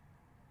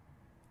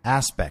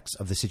aspects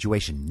of the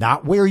situation,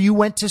 not where you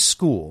went to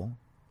school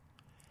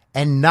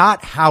and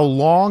not how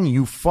long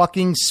you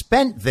fucking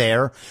spent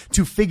there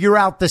to figure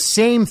out the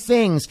same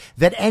things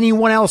that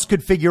anyone else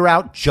could figure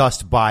out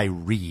just by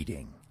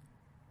reading.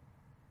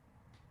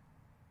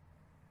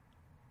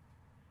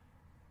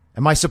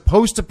 Am I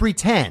supposed to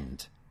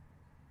pretend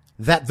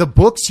that the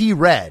books he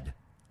read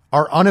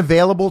are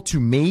unavailable to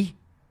me?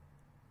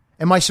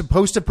 Am I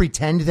supposed to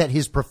pretend that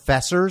his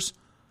professors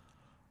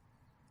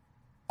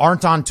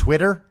aren't on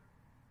Twitter,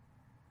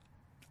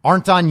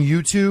 aren't on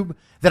YouTube,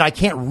 that I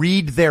can't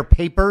read their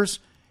papers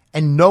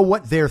and know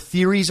what their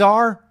theories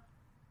are?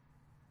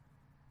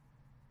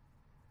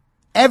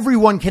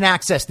 Everyone can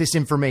access this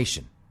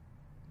information.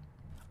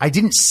 I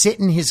didn't sit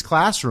in his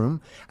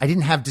classroom. I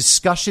didn't have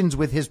discussions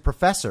with his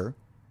professor.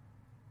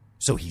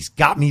 So he's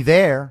got me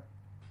there.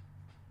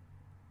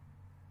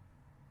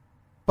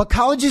 But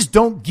colleges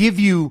don't give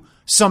you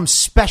some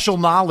special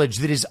knowledge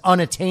that is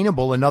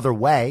unattainable another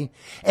way.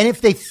 And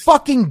if they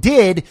fucking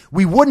did,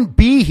 we wouldn't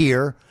be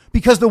here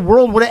because the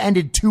world would have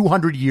ended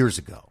 200 years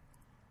ago.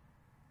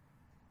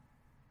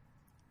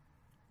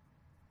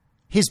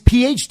 His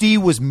PhD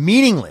was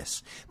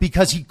meaningless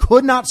because he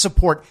could not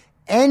support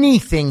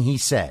anything he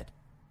said.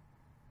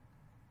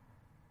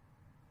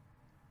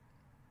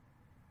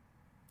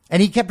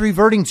 And he kept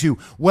reverting to,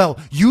 well,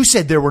 you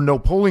said there were no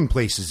polling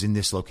places in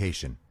this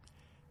location.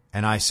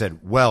 And I said,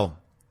 well,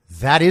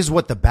 that is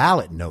what the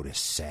ballot notice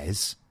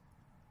says.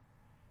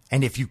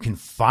 And if you can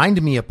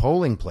find me a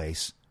polling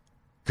place,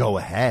 go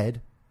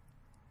ahead.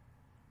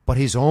 But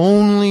his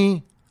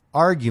only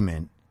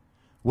argument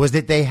was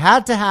that they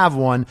had to have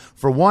one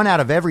for 1 out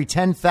of every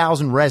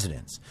 10,000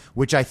 residents,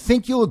 which I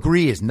think you'll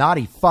agree is not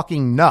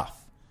fucking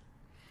enough.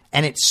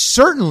 And it's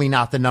certainly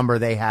not the number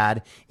they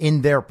had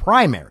in their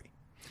primary,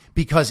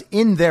 because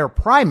in their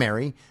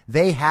primary,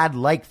 they had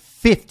like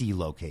 50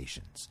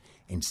 locations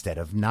instead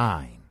of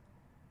 9.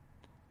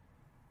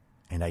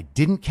 And I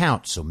didn't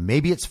count, so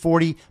maybe it's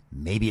 40,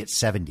 maybe it's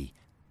 70.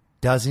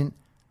 Doesn't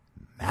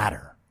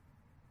matter.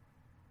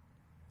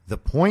 The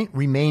point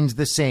remains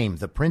the same.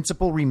 The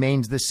principle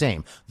remains the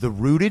same. The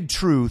rooted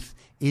truth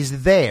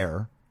is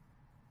there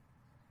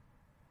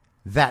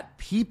that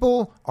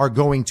people are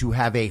going to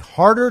have a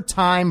harder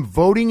time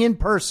voting in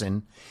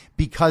person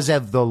because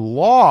of the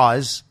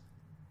laws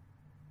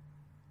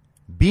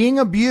being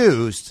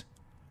abused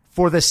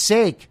for the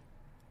sake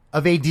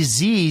of a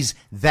disease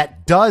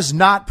that does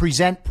not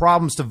present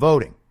problems to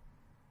voting.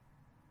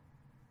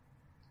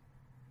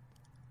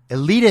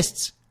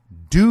 Elitists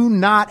do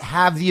not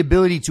have the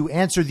ability to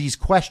answer these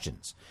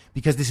questions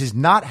because this is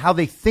not how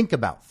they think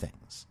about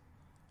things.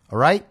 All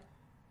right?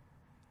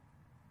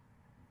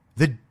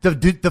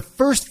 The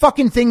first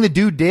fucking thing the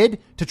dude did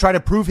to try to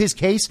prove his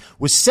case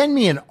was send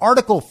me an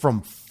article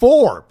from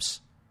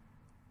Forbes.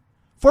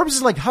 Forbes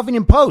is like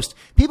Huffington Post.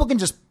 People can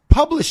just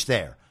publish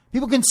there.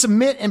 People can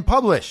submit and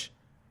publish.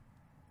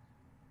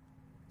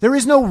 There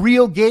is no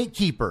real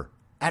gatekeeper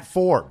at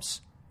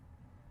Forbes.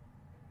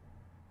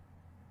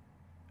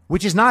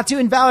 Which is not to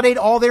invalidate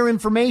all their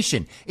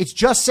information. It's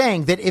just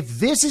saying that if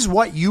this is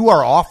what you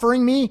are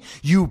offering me,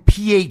 you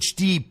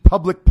PhD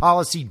public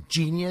policy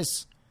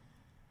genius,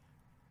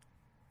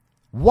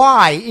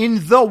 why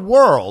in the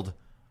world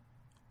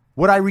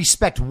would I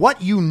respect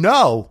what you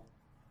know,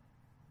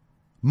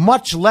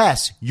 much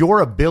less your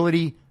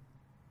ability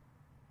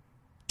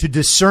to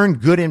discern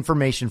good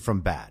information from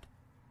bad?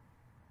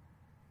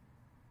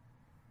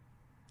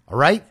 All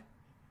right?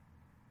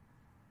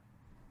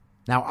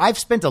 Now, I've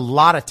spent a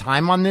lot of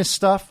time on this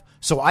stuff,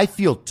 so I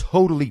feel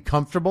totally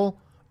comfortable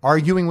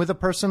arguing with a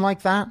person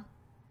like that.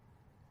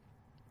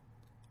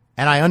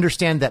 And I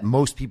understand that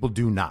most people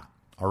do not.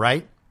 All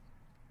right?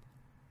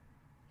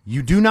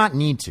 You do not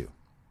need to.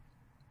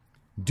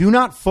 Do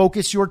not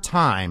focus your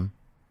time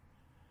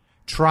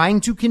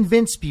trying to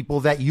convince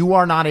people that you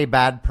are not a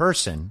bad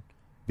person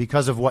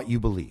because of what you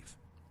believe.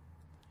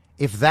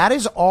 If that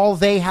is all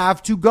they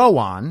have to go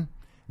on,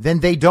 then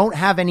they don't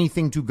have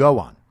anything to go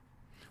on.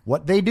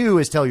 What they do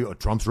is tell you, oh,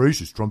 Trump's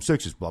racist, Trump's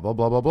sexist, blah, blah,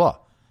 blah, blah, blah.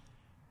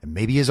 And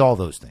maybe he is all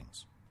those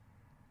things.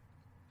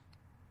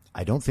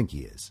 I don't think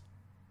he is,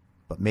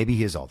 but maybe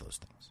he is all those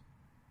things.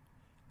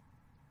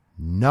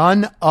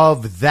 None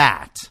of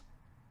that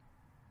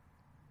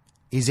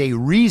is a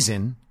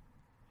reason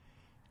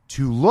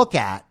to look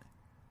at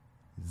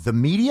the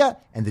media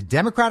and the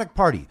Democratic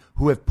Party,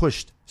 who have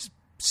pushed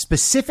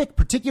specific,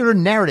 particular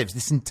narratives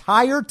this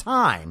entire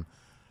time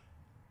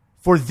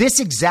for this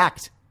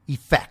exact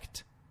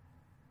effect.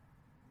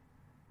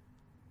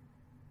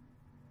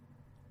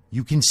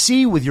 You can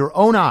see with your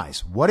own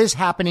eyes what is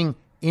happening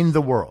in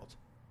the world.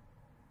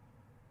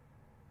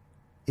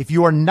 If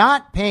you are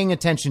not paying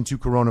attention to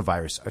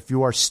coronavirus, if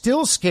you are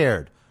still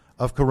scared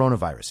of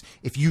coronavirus,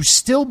 if you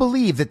still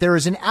believe that there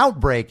is an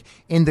outbreak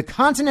in the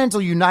continental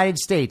United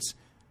States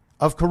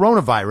of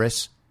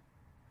coronavirus,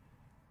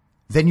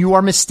 then you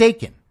are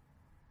mistaken.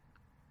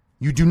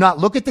 You do not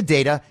look at the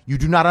data. You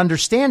do not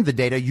understand the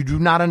data. You do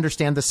not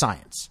understand the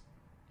science.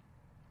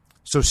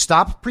 So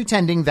stop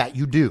pretending that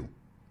you do.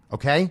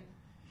 Okay?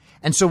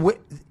 And so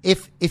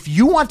if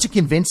you want to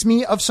convince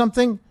me of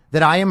something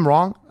that I am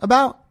wrong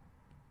about,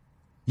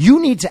 you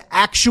need to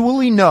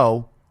actually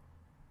know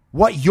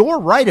what you're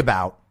right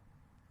about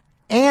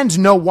and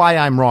know why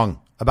I'm wrong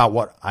about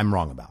what I'm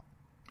wrong about.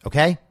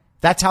 Okay?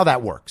 That's how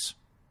that works.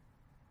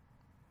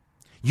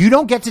 You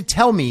don't get to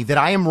tell me that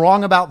I am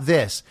wrong about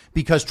this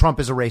because Trump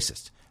is a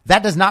racist.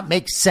 That does not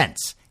make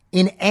sense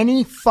in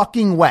any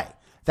fucking way.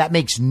 That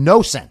makes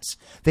no sense.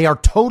 They are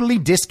totally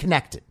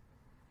disconnected.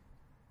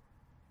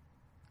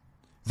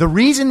 The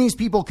reason these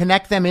people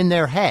connect them in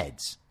their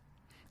heads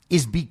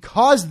is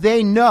because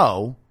they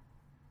know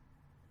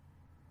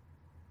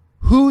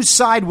whose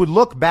side would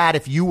look bad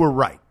if you were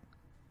right.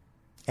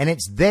 And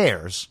it's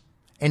theirs.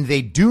 and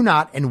they do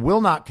not and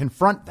will not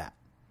confront that.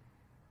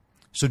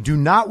 So do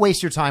not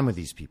waste your time with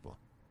these people.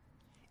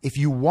 If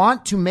you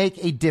want to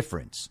make a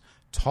difference,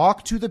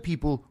 talk to the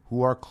people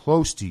who are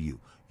close to you,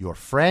 your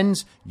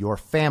friends, your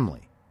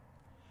family.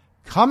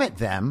 Come at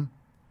them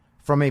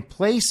from a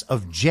place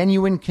of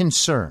genuine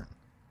concern.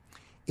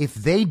 If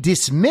they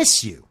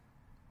dismiss you,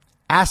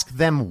 ask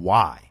them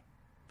why.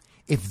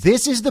 If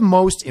this is the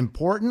most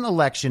important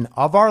election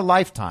of our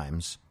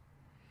lifetimes,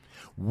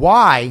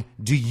 why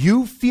do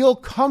you feel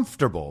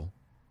comfortable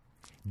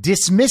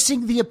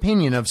dismissing the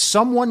opinion of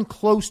someone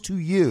close to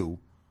you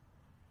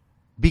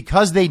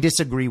because they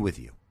disagree with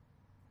you?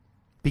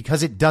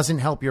 Because it doesn't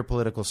help your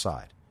political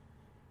side.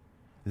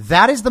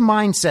 That is the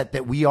mindset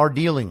that we are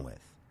dealing with.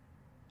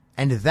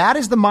 And that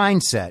is the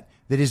mindset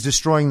that is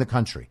destroying the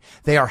country.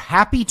 They are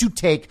happy to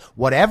take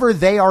whatever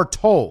they are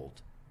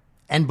told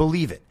and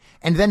believe it.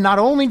 And then not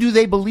only do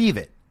they believe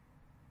it,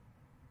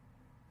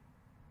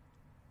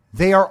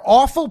 they are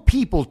awful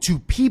people to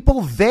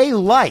people they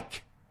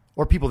like,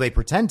 or people they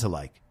pretend to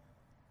like,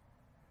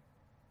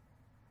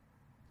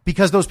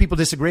 because those people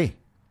disagree.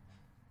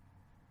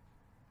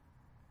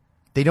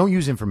 They don't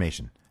use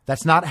information.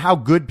 That's not how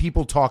good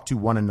people talk to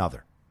one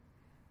another.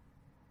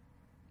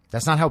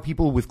 That's not how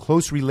people with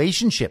close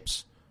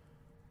relationships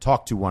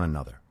talk to one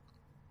another.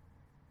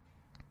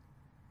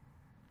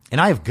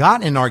 And I have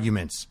gotten in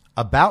arguments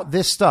about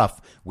this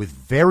stuff with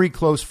very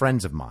close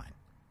friends of mine.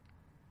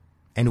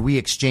 And we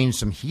exchange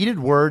some heated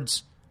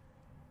words.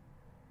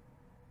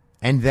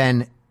 And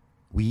then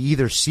we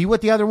either see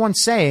what the other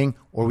one's saying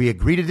or we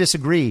agree to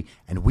disagree.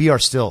 And we are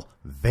still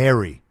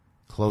very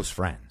close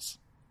friends.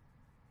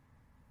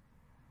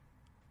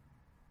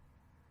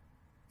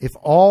 If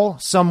all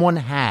someone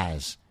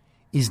has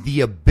is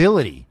the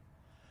ability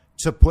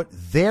to put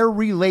their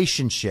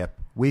relationship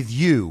with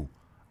you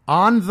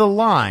on the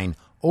line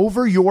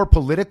over your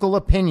political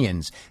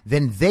opinions,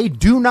 then they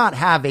do not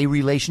have a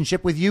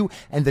relationship with you.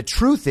 And the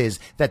truth is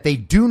that they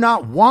do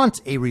not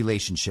want a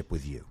relationship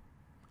with you.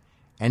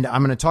 And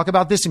I'm going to talk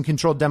about this in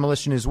Controlled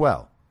Demolition as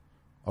well.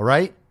 All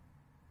right?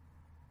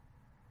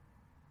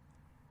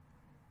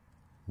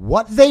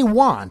 What they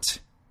want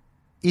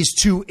is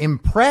to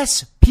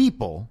impress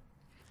people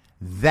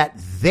that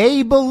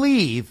they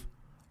believe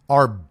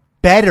are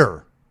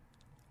better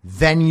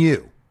than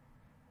you.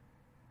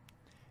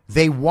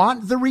 They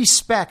want the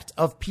respect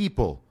of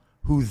people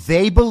who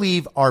they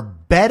believe are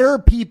better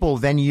people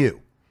than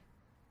you.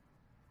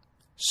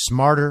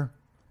 Smarter,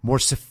 more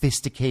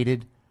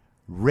sophisticated,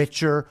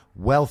 richer,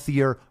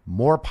 wealthier,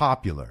 more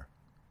popular.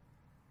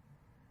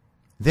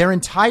 Their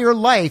entire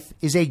life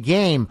is a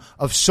game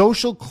of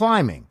social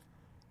climbing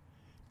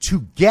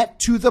to get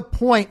to the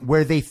point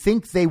where they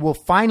think they will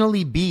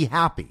finally be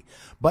happy.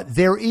 But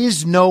there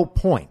is no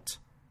point.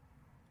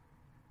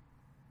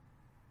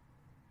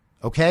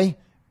 Okay?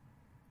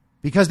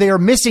 Because they are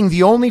missing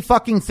the only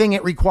fucking thing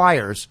it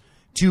requires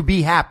to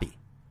be happy.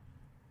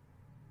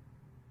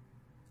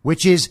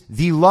 Which is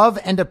the love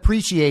and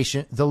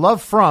appreciation, the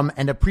love from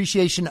and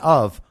appreciation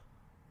of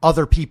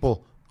other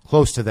people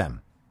close to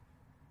them.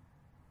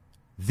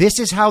 This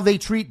is how they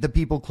treat the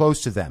people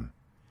close to them.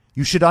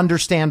 You should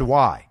understand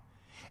why.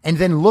 And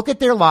then look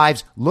at their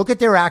lives, look at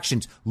their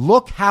actions,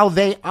 look how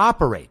they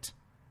operate.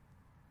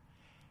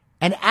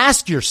 And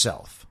ask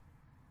yourself,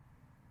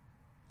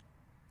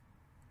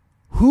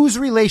 whose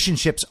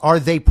relationships are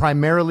they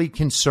primarily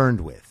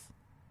concerned with?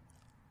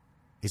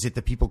 Is it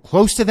the people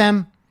close to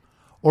them?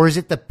 Or is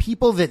it the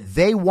people that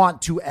they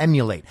want to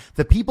emulate?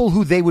 The people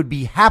who they would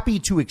be happy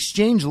to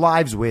exchange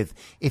lives with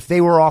if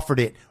they were offered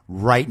it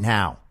right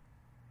now?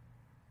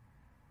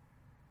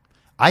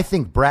 I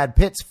think Brad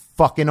Pitt's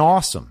fucking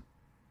awesome.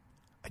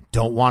 I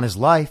don't want his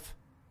life.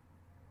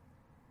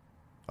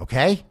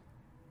 Okay?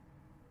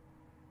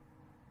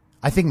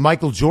 I think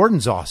Michael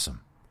Jordan's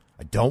awesome.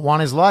 I don't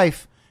want his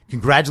life.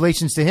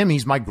 Congratulations to him.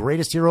 He's my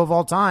greatest hero of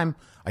all time.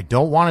 I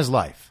don't want his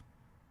life.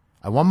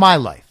 I want my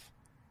life.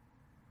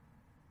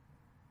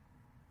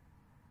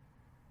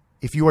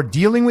 If you are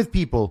dealing with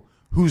people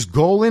whose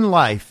goal in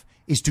life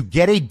is to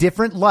get a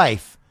different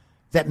life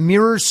that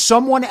mirrors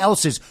someone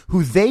else's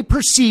who they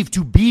perceive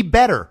to be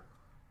better,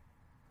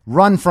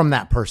 run from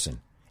that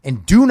person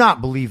and do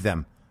not believe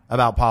them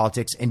about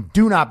politics and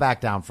do not back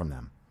down from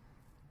them.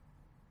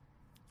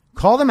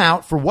 Call them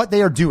out for what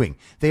they are doing.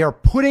 They are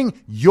putting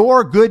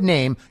your good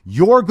name,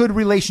 your good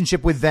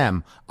relationship with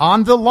them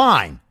on the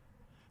line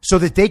so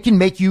that they can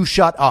make you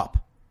shut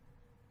up.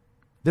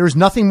 There is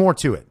nothing more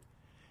to it.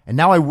 And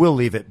now I will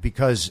leave it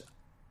because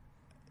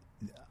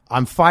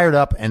I'm fired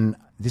up and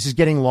this is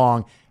getting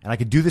long and I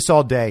could do this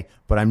all day,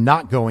 but I'm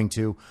not going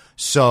to.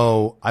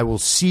 So I will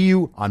see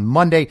you on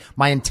Monday.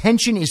 My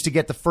intention is to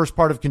get the first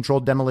part of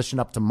Controlled Demolition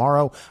up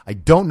tomorrow. I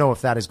don't know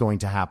if that is going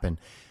to happen,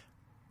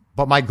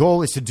 but my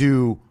goal is to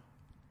do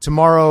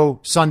tomorrow,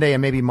 Sunday,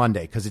 and maybe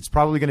Monday, because it's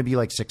probably going to be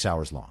like 6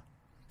 hours long.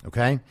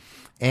 Okay.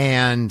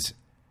 And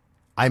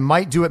I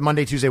might do it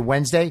Monday, Tuesday,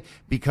 Wednesday,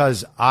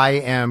 because I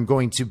am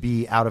going to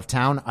be out of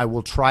town. I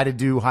will try to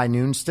do high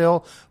noon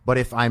still, but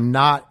if I'm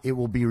not, it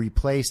will be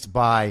replaced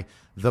by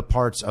the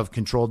parts of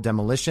Controlled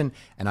Demolition,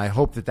 and I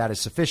hope that that is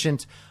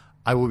sufficient.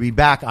 I will be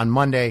back on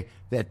Monday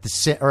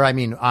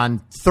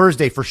on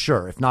Thursday for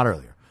sure, if not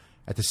earlier,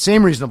 at the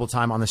same reasonable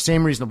time on the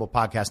same reasonable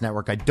podcast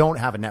network. I don't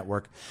have a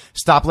network.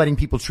 Stop letting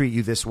people treat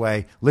you this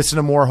way. Listen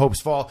to More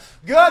Hopes Fall.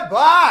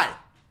 Goodbye.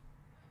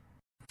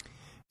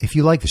 If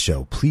you like the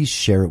show, please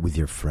share it with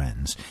your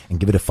friends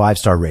and give it a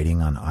 5-star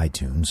rating on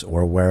iTunes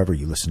or wherever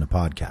you listen to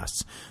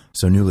podcasts,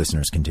 so new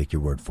listeners can take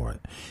your word for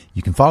it.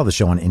 You can follow the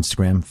show on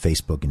Instagram,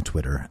 Facebook, and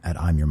Twitter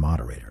at I'm Your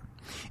Moderator.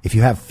 If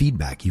you have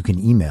feedback, you can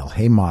email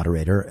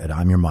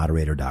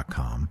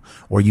heymoderator@imyourmoderator.com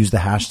or use the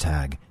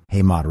hashtag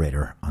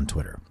HeyModerator on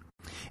Twitter.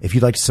 If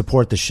you'd like to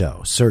support the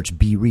show, search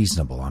Be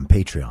Reasonable on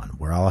Patreon,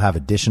 where I'll have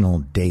additional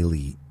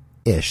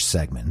daily-ish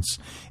segments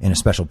in a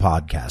special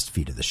podcast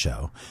feed of the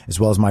show, as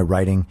well as my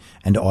writing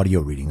and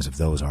audio readings of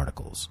those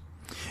articles.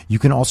 You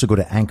can also go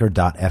to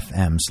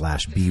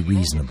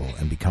anchor.fm/BeReasonable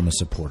and become a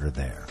supporter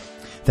there.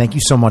 Thank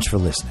you so much for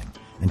listening.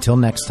 Until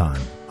next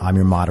time, I'm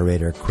your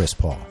moderator, Chris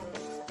Paul.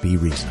 Be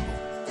reasonable.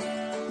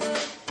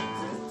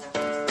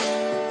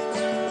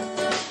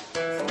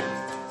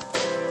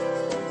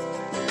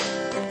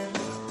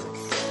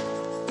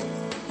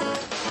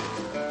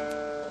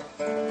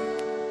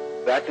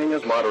 Acting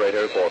as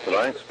moderator for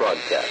tonight's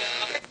broadcast.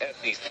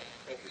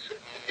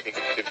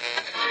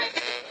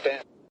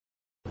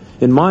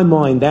 In my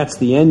mind, that's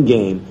the end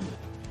game.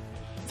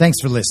 Thanks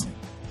for listening.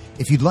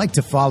 If you'd like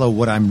to follow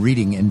what I'm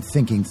reading and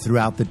thinking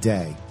throughout the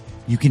day,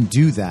 you can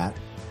do that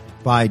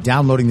by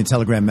downloading the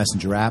Telegram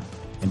Messenger app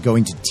and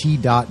going to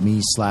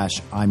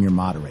t.me/I'm your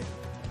moderator.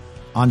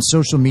 On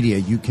social media,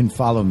 you can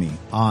follow me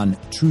on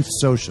Truth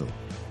Social,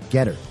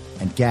 Getter,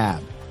 and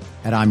Gab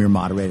at I'm your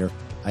moderator.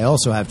 I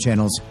also have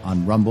channels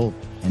on Rumble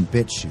and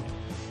BitChute.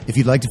 If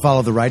you'd like to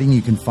follow the writing,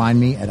 you can find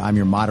me at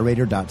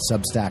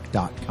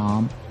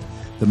imyourmoderator.substack.com.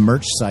 The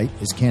merch site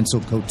is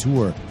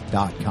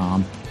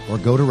cancelcouture.com or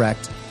go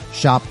direct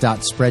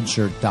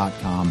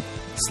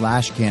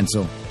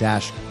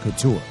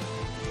shop.spreadshirt.com/cancel-couture.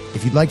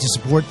 If you'd like to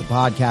support the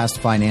podcast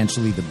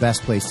financially, the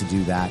best place to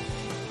do that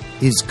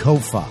is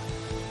Ko-Fi.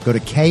 Go to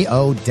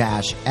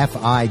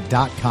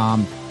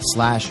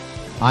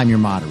ko-fi.com/I'm your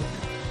moderator.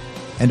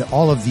 And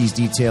all of these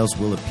details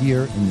will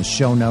appear in the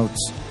show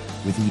notes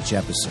with each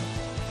episode.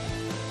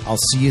 I'll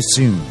see you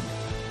soon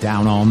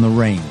down on the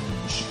range.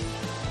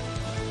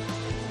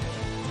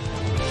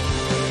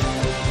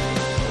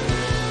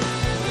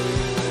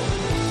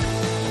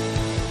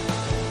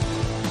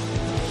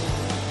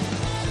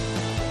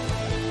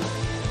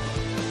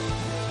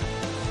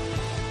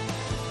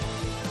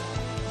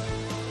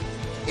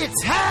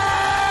 It's happening!